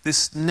account,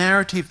 this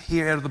narrative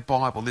here out of the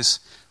Bible, this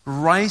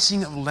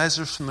raising of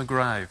Lazarus from the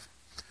grave,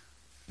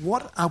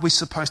 what are we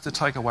supposed to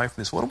take away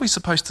from this? What are we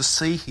supposed to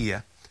see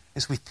here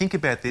as we think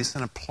about this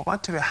and apply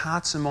it to our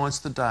hearts and minds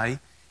today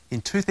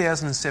in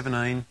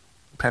 2017,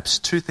 perhaps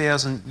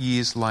 2,000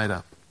 years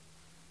later?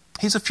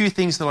 Here's a few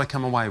things that I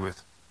come away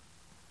with.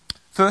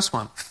 First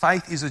one,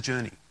 faith is a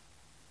journey.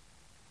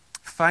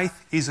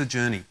 Faith is a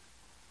journey.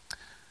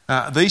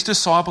 These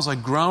disciples are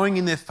growing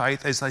in their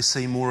faith as they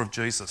see more of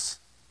Jesus.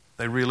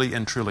 They really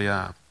and truly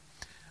are.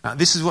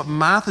 This is what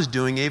Martha's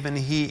doing even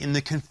here in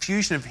the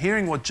confusion of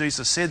hearing what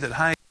Jesus said, that,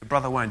 hey, your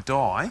brother won't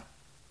die,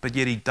 but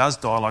yet he does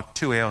die like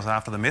 2 hours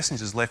after the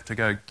messenger's left to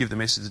go give the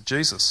message to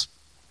Jesus.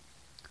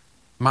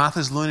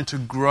 Martha's learning to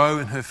grow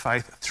in her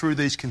faith through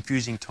these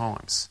confusing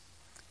times.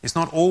 It's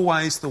not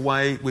always the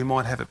way we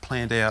might have it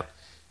planned out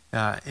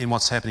in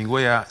what's happening.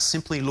 We are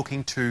simply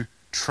looking to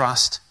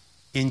trust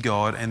in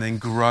God and then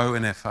grow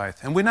in our faith.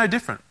 And we're no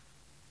different.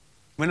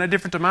 We're no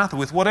different to Martha.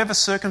 With whatever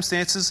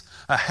circumstances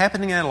are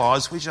happening in our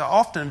lives, which are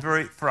often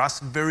for us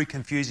very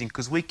confusing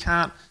because we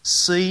can't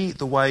see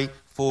the way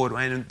forward,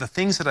 and the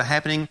things that are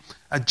happening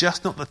are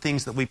just not the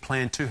things that we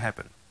plan to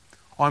happen.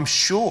 I'm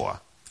sure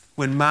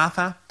when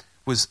Martha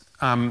was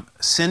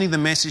sending the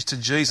message to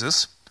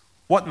Jesus,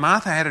 what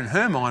Martha had in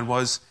her mind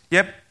was,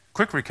 yep,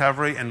 quick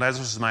recovery and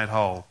Lazarus is made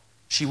whole.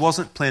 She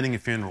wasn't planning a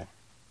funeral.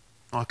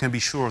 I can be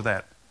sure of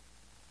that.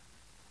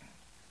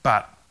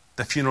 But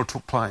the funeral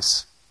took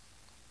place.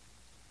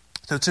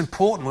 So it's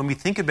important when we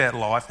think about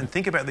life and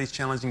think about these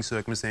challenging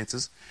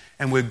circumstances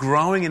and we're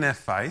growing in our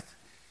faith,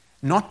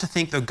 not to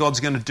think that God's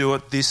going to do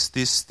it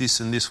this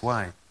and this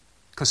way.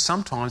 Because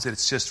sometimes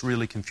it's just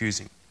really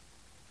confusing.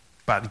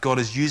 But God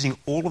is using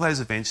all of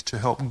those events to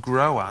help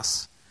grow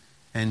us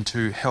and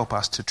to help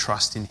us to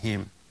trust in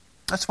Him.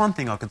 That's one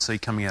thing I can see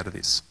coming out of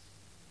this.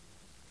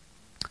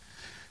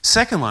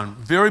 Second one,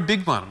 very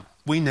big one,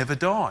 we never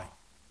die.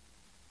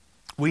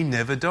 We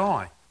never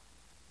die.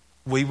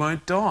 We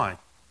won't die.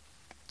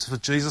 That's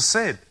what Jesus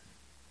said.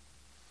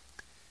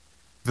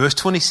 Verse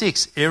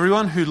 26,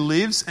 everyone who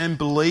lives and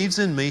believes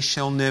in me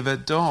shall never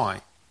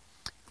die.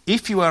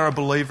 If you are a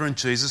believer in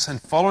Jesus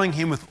and following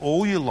Him with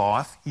all your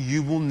life,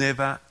 you will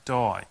never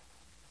die.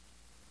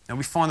 Now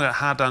we find it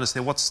hard to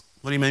understand what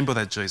do you mean by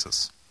that,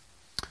 Jesus?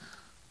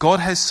 God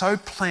has so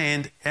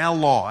planned our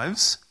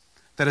lives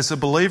that as a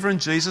believer in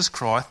Jesus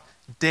Christ,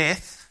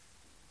 death,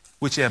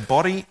 which our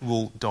body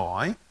will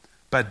die,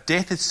 but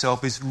death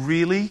itself is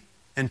really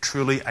and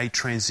truly a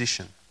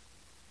transition.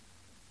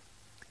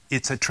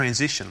 It's a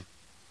transition.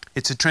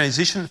 It's a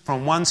transition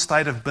from one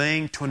state of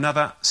being to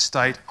another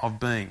state of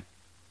being.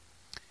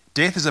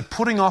 Death is a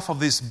putting off of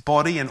this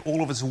body and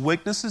all of its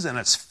weaknesses and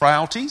its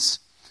frailties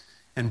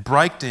and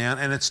breakdown,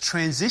 and it's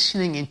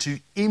transitioning into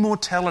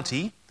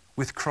immortality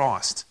with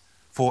Christ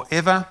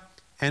forever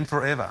and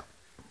forever.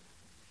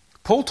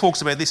 Paul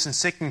talks about this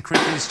in 2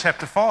 Corinthians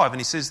chapter 5, and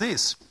he says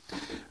this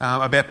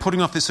about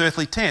putting off this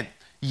earthly tent.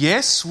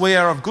 Yes, we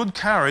are of good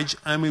courage,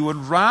 and we would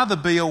rather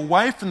be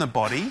away from the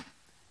body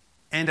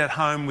and at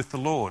home with the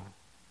Lord.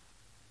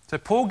 So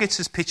Paul gets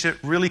this picture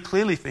really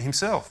clearly for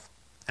himself,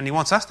 and he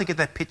wants us to get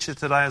that picture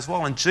today as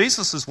well. And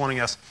Jesus is wanting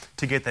us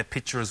to get that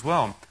picture as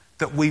well,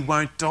 that we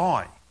won't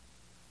die.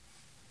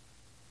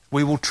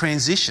 We will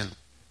transition.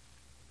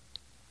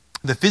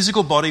 The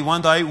physical body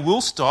one day will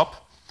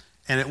stop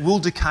and it will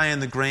decay in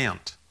the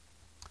ground.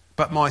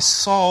 But my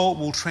soul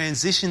will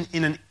transition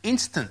in an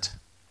instant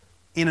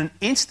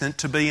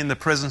to be in the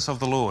presence of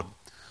the Lord.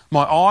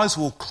 My eyes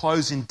will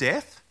close in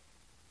death,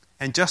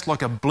 and just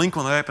like a blink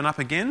when they open up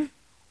again,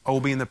 I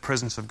will be in the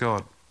presence of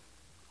God.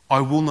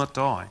 I will not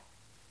die.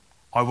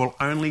 I will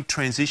only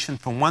transition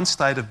from one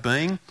state of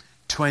being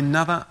to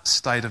another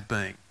state of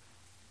being.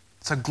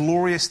 It's a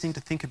glorious thing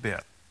to think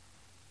about.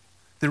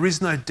 There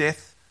is no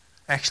death.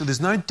 Actually,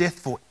 there's no death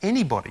for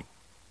anybody.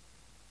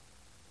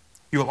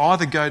 You'll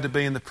either go to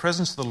be in the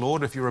presence of the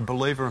Lord if you're a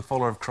believer and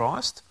follower of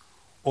Christ,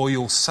 or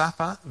you'll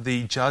suffer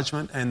the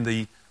judgment and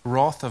the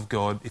wrath of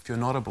God if you're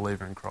not a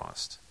believer in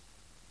Christ.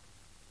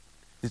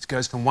 It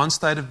goes from one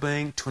state of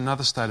being to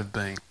another state of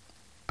being.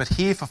 But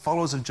here, for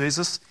followers of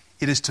Jesus,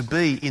 it is to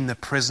be in the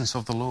presence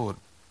of the Lord.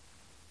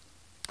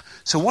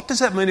 So what does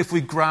that mean if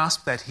we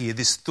grasp that here,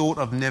 this thought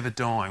of never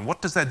dying?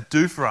 What does that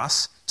do for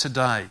us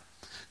today?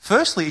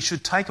 Firstly, it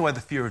should take away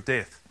the fear of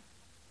death.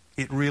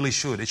 It really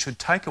should. It should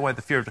take away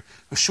the fear of death.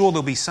 Sure,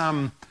 there'll be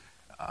some,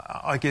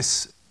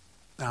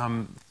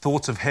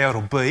 thoughts of how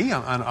it'll be.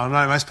 I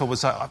know most people would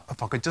say,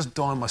 if I could just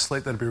die in my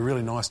sleep, that'd be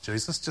really nice,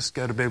 Jesus. Just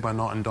go to bed by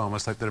night and die in my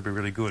sleep, that'd be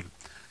really good.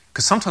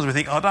 Because sometimes we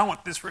think, I don't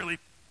want this really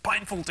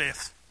painful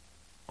death.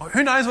 Or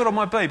who knows what it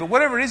might be, but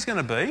whatever it is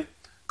going to be,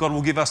 God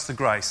will give us the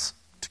grace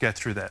to go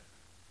through that.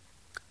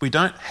 We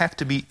don't have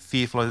to be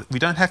fearful. We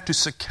don't have to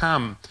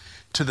succumb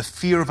to the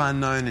fear of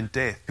unknown and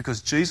death,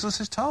 because Jesus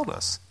has told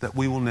us that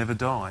we will never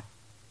die.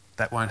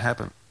 That won't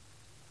happen.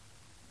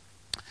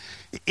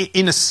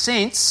 In a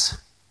sense,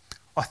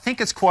 I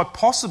think it's quite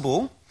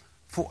possible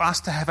for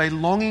us to have a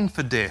longing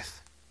for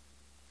death.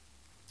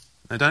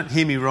 Now, don't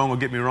hear me wrong or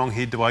get me wrong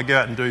here. Do I go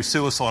out and do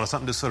suicide or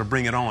something to sort of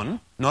bring it on?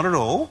 Not at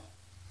all.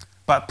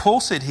 But Paul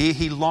said here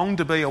he longed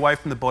to be away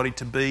from the body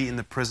to be in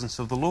the presence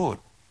of the Lord.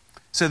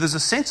 So there's a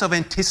sense of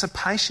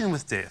anticipation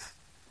with death,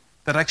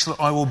 that actually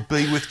I will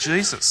be with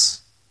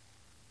Jesus.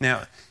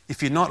 Now,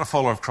 if you're not a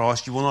follower of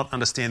Christ, you will not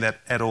understand that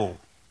at all.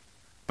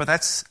 But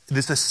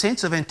there's a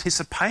sense of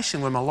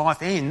anticipation when my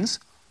life ends,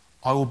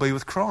 I will be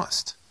with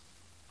Christ.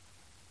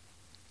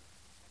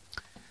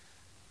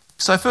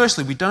 So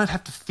firstly, we don't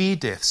have to fear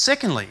death.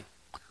 Secondly,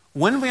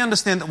 when we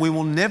understand that we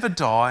will never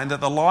die and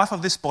that the life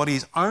of this body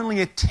is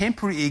only a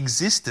temporary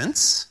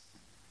existence,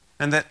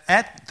 and that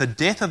at the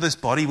death of this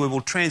body we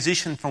will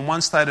transition from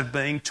one state of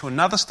being to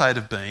another state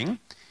of being,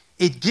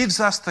 it gives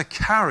us the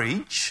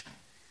courage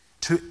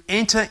to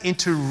enter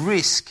into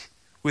risk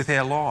with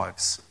our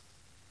lives.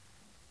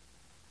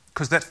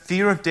 Because that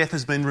fear of death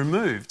has been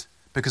removed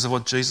because of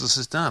what Jesus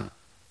has done.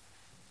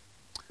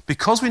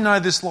 Because we know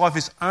this life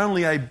is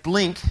only a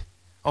blink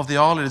of the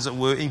eyelid, as it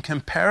were, in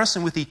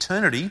comparison with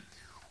eternity,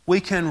 we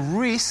can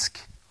risk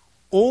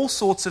all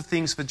sorts of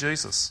things for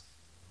Jesus.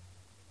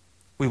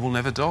 We will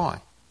never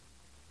die.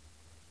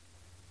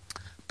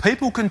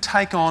 People can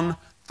take on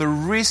the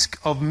risk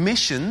of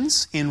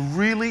missions in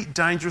really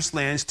dangerous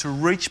lands to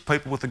reach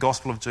people with the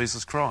gospel of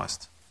Jesus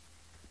Christ,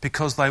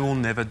 because they will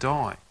never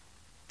die.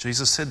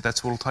 Jesus said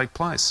that's what will take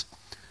place.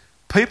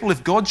 People,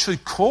 if God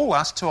should call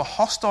us to a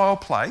hostile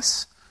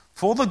place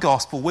for the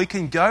gospel, we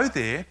can go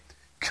there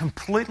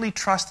completely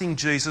trusting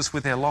Jesus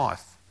with our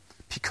life.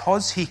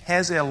 Because he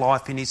has our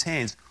life in his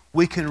hands,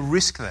 we can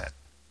risk that.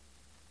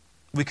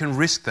 We can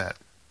risk that.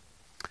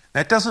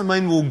 That doesn't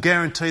mean we'll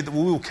guarantee that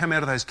we will come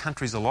out of those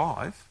countries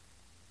alive.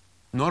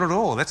 Not at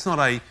all. That's not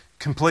a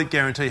complete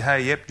guarantee,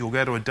 hey, yep, you'll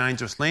go to a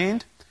dangerous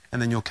land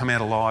and then you'll come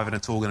out alive and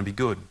it's all going to be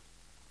good.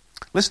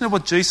 Listen to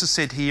what Jesus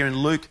said here in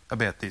Luke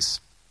about this.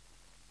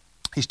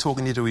 He's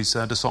talking here to his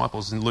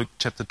disciples in Luke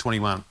chapter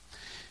 21.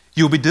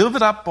 You'll be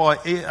delivered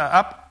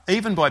up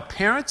even by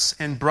parents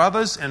and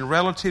brothers and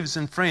relatives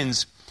and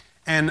friends,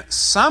 and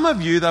some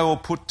of you they will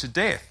put to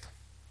death.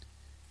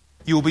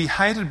 You will be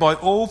hated by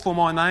all for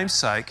my name's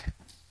sake,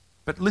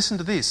 but listen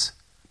to this,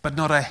 but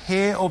not a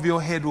hair of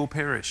your head will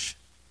perish.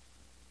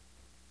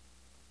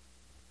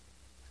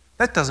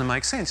 That doesn't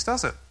make sense,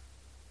 does it?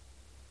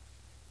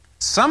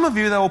 Some of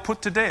you they will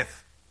put to death.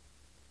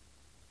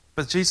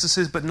 But Jesus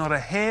says, but not a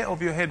hair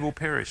of your head will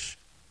perish.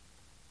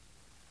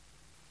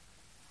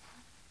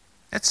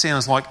 That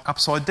sounds like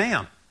upside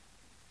down.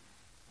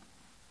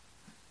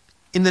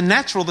 In the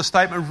natural, the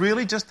statement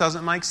really just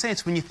doesn't make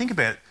sense when you think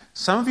about it.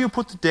 Some of you are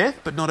put to death,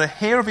 but not a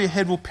hair of your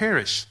head will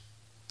perish.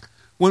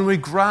 When we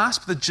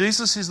grasp that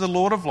Jesus is the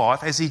Lord of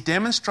life, as he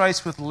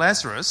demonstrates with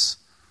Lazarus,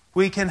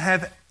 we can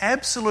have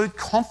absolute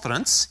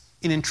confidence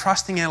in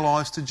entrusting our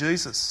lives to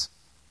Jesus.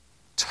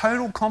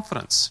 Total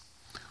confidence.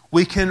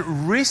 We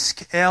can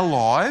risk our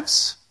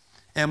lives,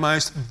 our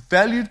most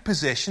valued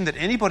possession that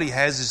anybody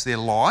has is their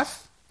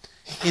life,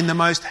 in the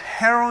most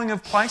harrowing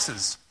of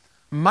places.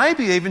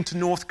 Maybe even to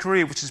North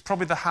Korea, which is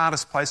probably the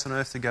hardest place on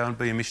earth to go and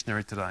be a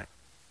missionary today.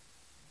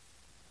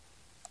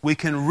 We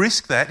can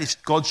risk that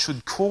if God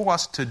should call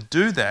us to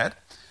do that,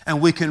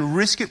 and we can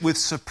risk it with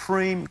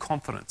supreme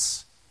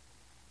confidence.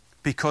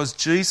 Because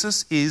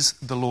Jesus is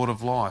the Lord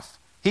of life.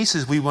 He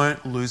says we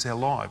won't lose our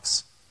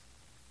lives.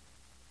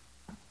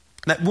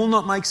 That will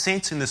not make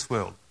sense in this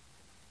world.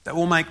 That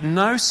will make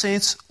no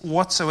sense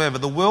whatsoever.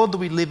 The world that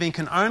we live in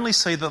can only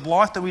see that the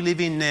life that we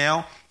live in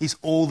now is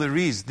all there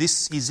is.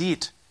 This is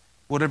it.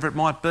 Whatever it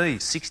might be,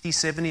 60,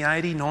 70,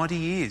 80, 90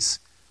 years.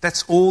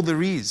 That's all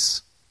there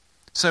is.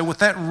 So with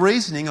that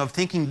reasoning of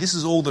thinking this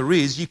is all there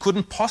is, you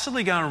couldn't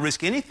possibly go and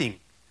risk anything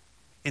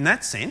in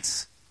that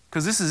sense,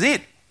 because this is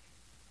it.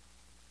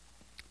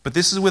 But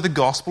this is where the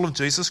gospel of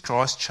Jesus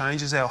Christ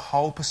changes our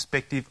whole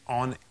perspective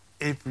on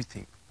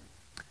everything.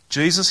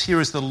 Jesus here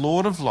as the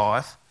Lord of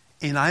life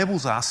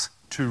enables us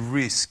to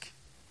risk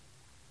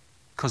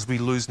because we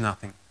lose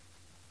nothing.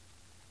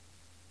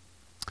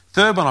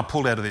 Third one I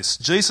pulled out of this.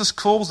 Jesus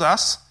calls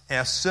us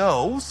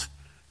ourselves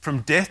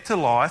from death to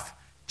life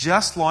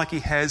just like he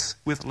has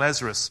with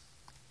Lazarus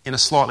in a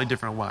slightly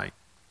different way.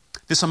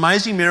 This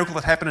amazing miracle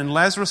that happened in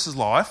Lazarus'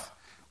 life,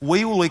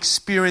 we will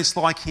experience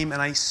like him in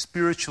a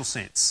spiritual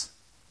sense.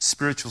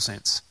 Spiritual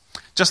sense.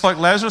 Just like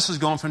Lazarus has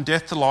gone from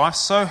death to life,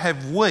 so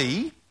have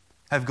we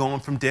gone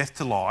from death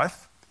to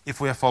life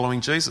if we are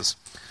following Jesus.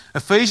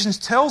 Ephesians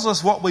tells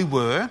us what we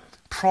were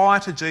prior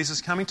to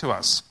Jesus coming to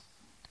us.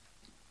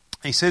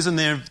 He says in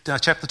there,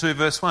 chapter 2,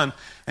 verse 1,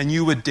 and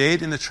you were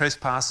dead in the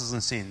trespasses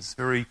and sins.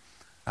 Very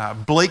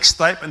bleak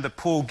statement that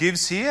Paul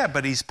gives here,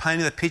 but he's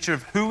painting the picture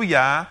of who we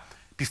are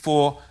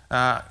before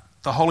the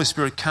Holy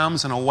Spirit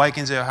comes and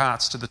awakens our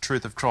hearts to the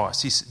truth of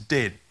Christ. He's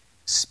dead,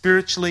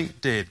 spiritually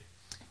dead.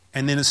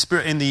 And then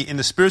in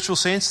the spiritual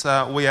sense,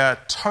 we are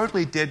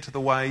totally dead to the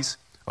ways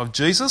of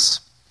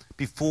Jesus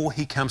before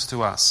he comes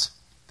to us.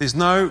 There's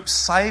no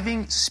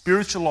saving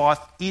spiritual life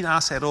in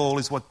us at all,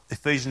 is what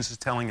Ephesians is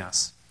telling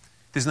us.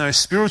 There's no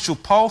spiritual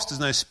pulse, there's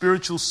no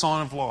spiritual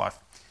sign of life.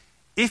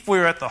 If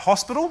we're at the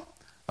hospital,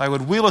 they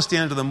would wheel us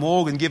down to the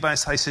morgue and give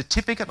us a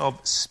certificate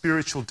of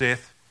spiritual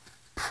death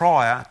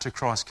prior to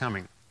Christ's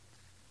coming.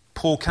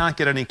 Paul can't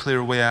get any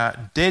clearer. We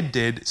are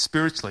dead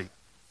spiritually.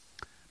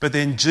 But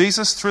then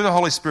Jesus, through the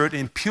Holy Spirit,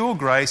 in pure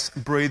grace,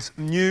 breathes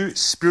new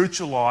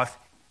spiritual life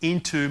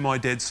into my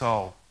dead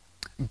soul.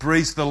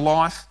 Breathes the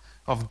life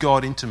of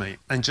God into me.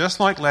 And just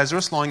like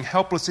Lazarus lying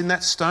helpless in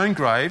that stone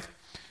grave,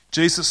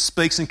 Jesus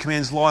speaks and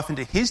commands life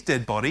into his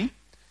dead body.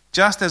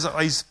 Just as it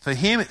is for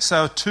him,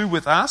 so too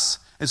with us,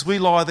 as we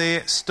lie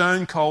there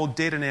stone cold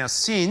dead in our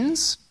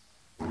sins,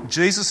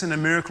 Jesus, in a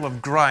miracle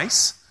of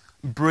grace,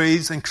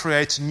 breathes and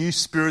creates new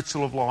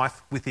spiritual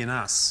life within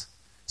us.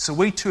 So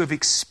we too have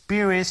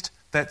experienced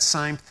that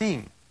same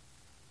thing.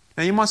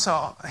 Now you might say,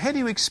 oh, how do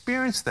you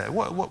experience that?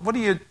 What are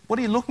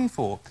you looking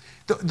for?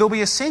 There'll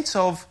be a sense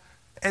of,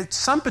 at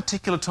some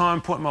particular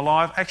time point in my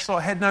life, actually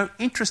I had no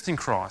interest in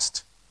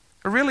Christ.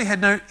 I really had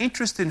no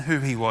interest in who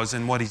he was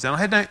and what he's done. I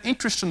had no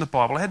interest in the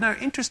Bible. I had no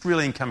interest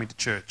really in coming to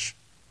church.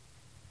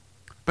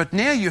 But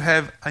now you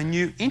have a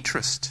new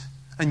interest,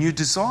 a new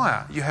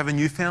desire. You have a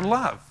newfound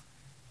love.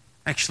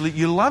 Actually,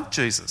 you love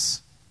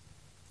Jesus.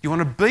 You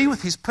want to be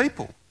with his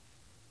people.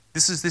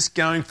 This is this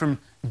going from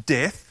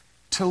death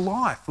to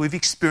life. We've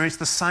experienced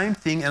the same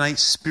thing in a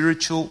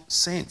spiritual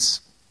sense.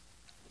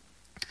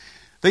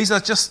 These are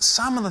just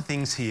some of the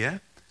things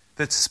here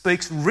that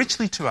speaks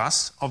richly to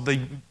us of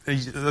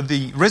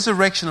the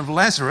resurrection of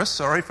Lazarus,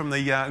 from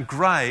the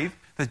grave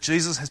that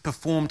Jesus has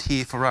performed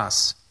here for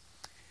us.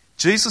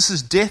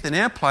 Jesus' death in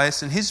our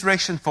place and his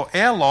resurrection for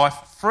our life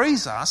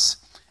frees us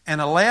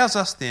and allows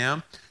us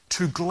now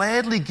to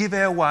gladly give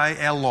our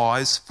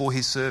lives for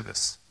his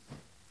service.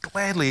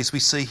 Gladly, as we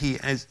see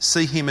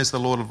him as the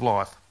Lord of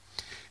life.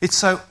 It's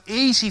so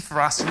easy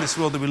for us in this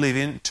world that we live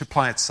in to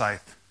play it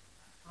safe.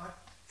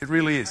 It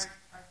really is.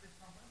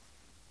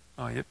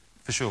 Oh, yep,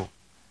 for sure.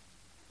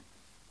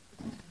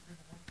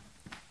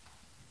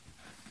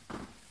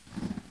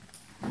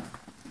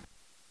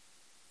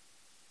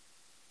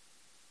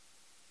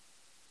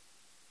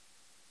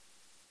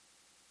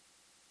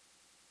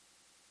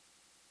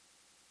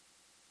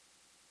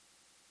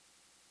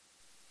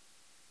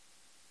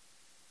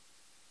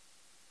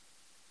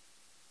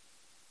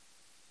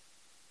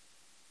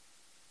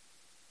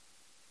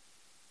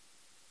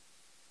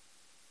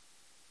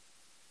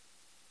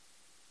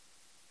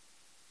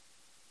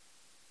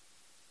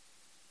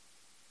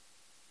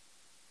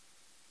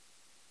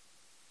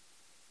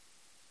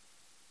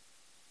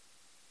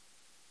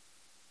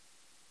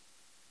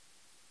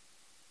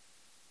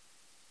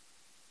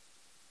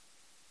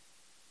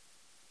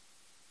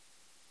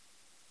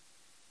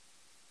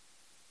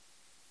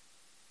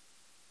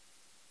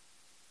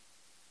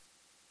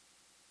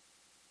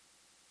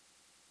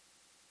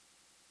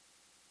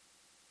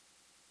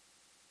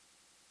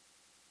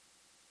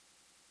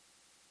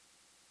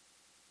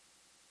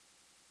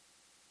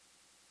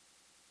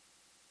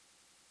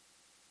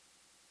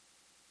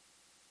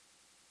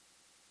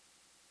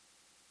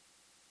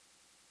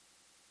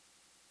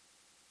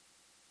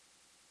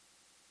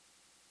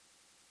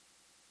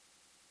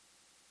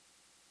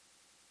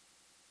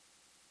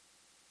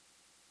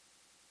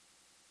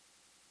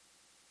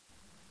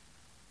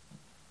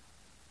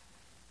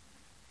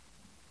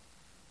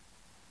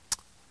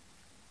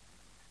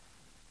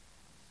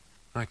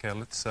 Okay,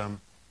 let's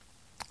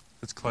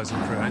close in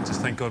prayer and just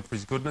thank God for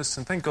his goodness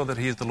and thank God that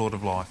he is the Lord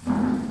of life,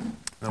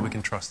 that we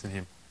can trust in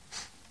him.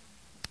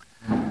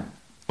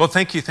 Lord,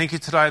 thank you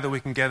today that we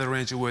can gather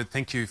around your word.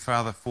 Thank you,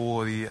 Father,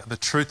 for the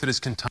truth that is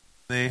contained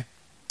there.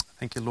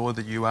 Thank you, Lord,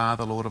 that you are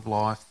the Lord of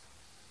life.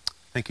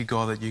 Thank you,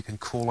 God, that you can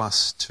call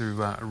us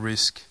to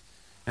risk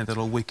and that,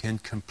 Lord, we can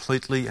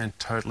completely and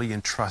totally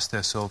entrust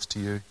ourselves to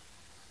you.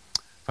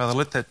 Father,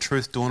 let that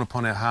truth dawn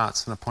upon our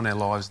hearts and upon our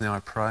lives now,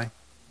 I pray.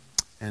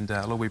 And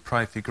Lord, we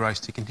pray for your grace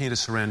to continue to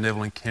surround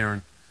Neville and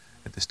Karen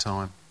at this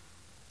time.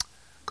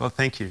 God,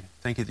 thank you.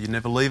 Thank you that you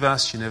never leave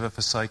us, you never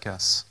forsake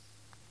us.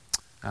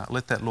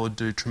 Let that, Lord,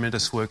 do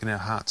tremendous work in our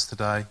hearts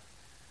today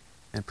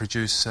and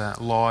produce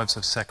lives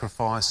of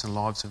sacrifice and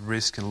lives of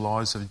risk and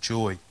lives of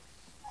joy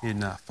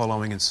in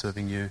following and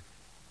serving you.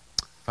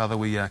 Father,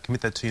 we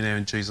commit that to you now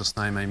in Jesus'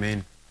 name.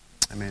 Amen.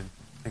 Amen.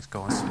 Thanks,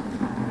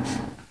 guys.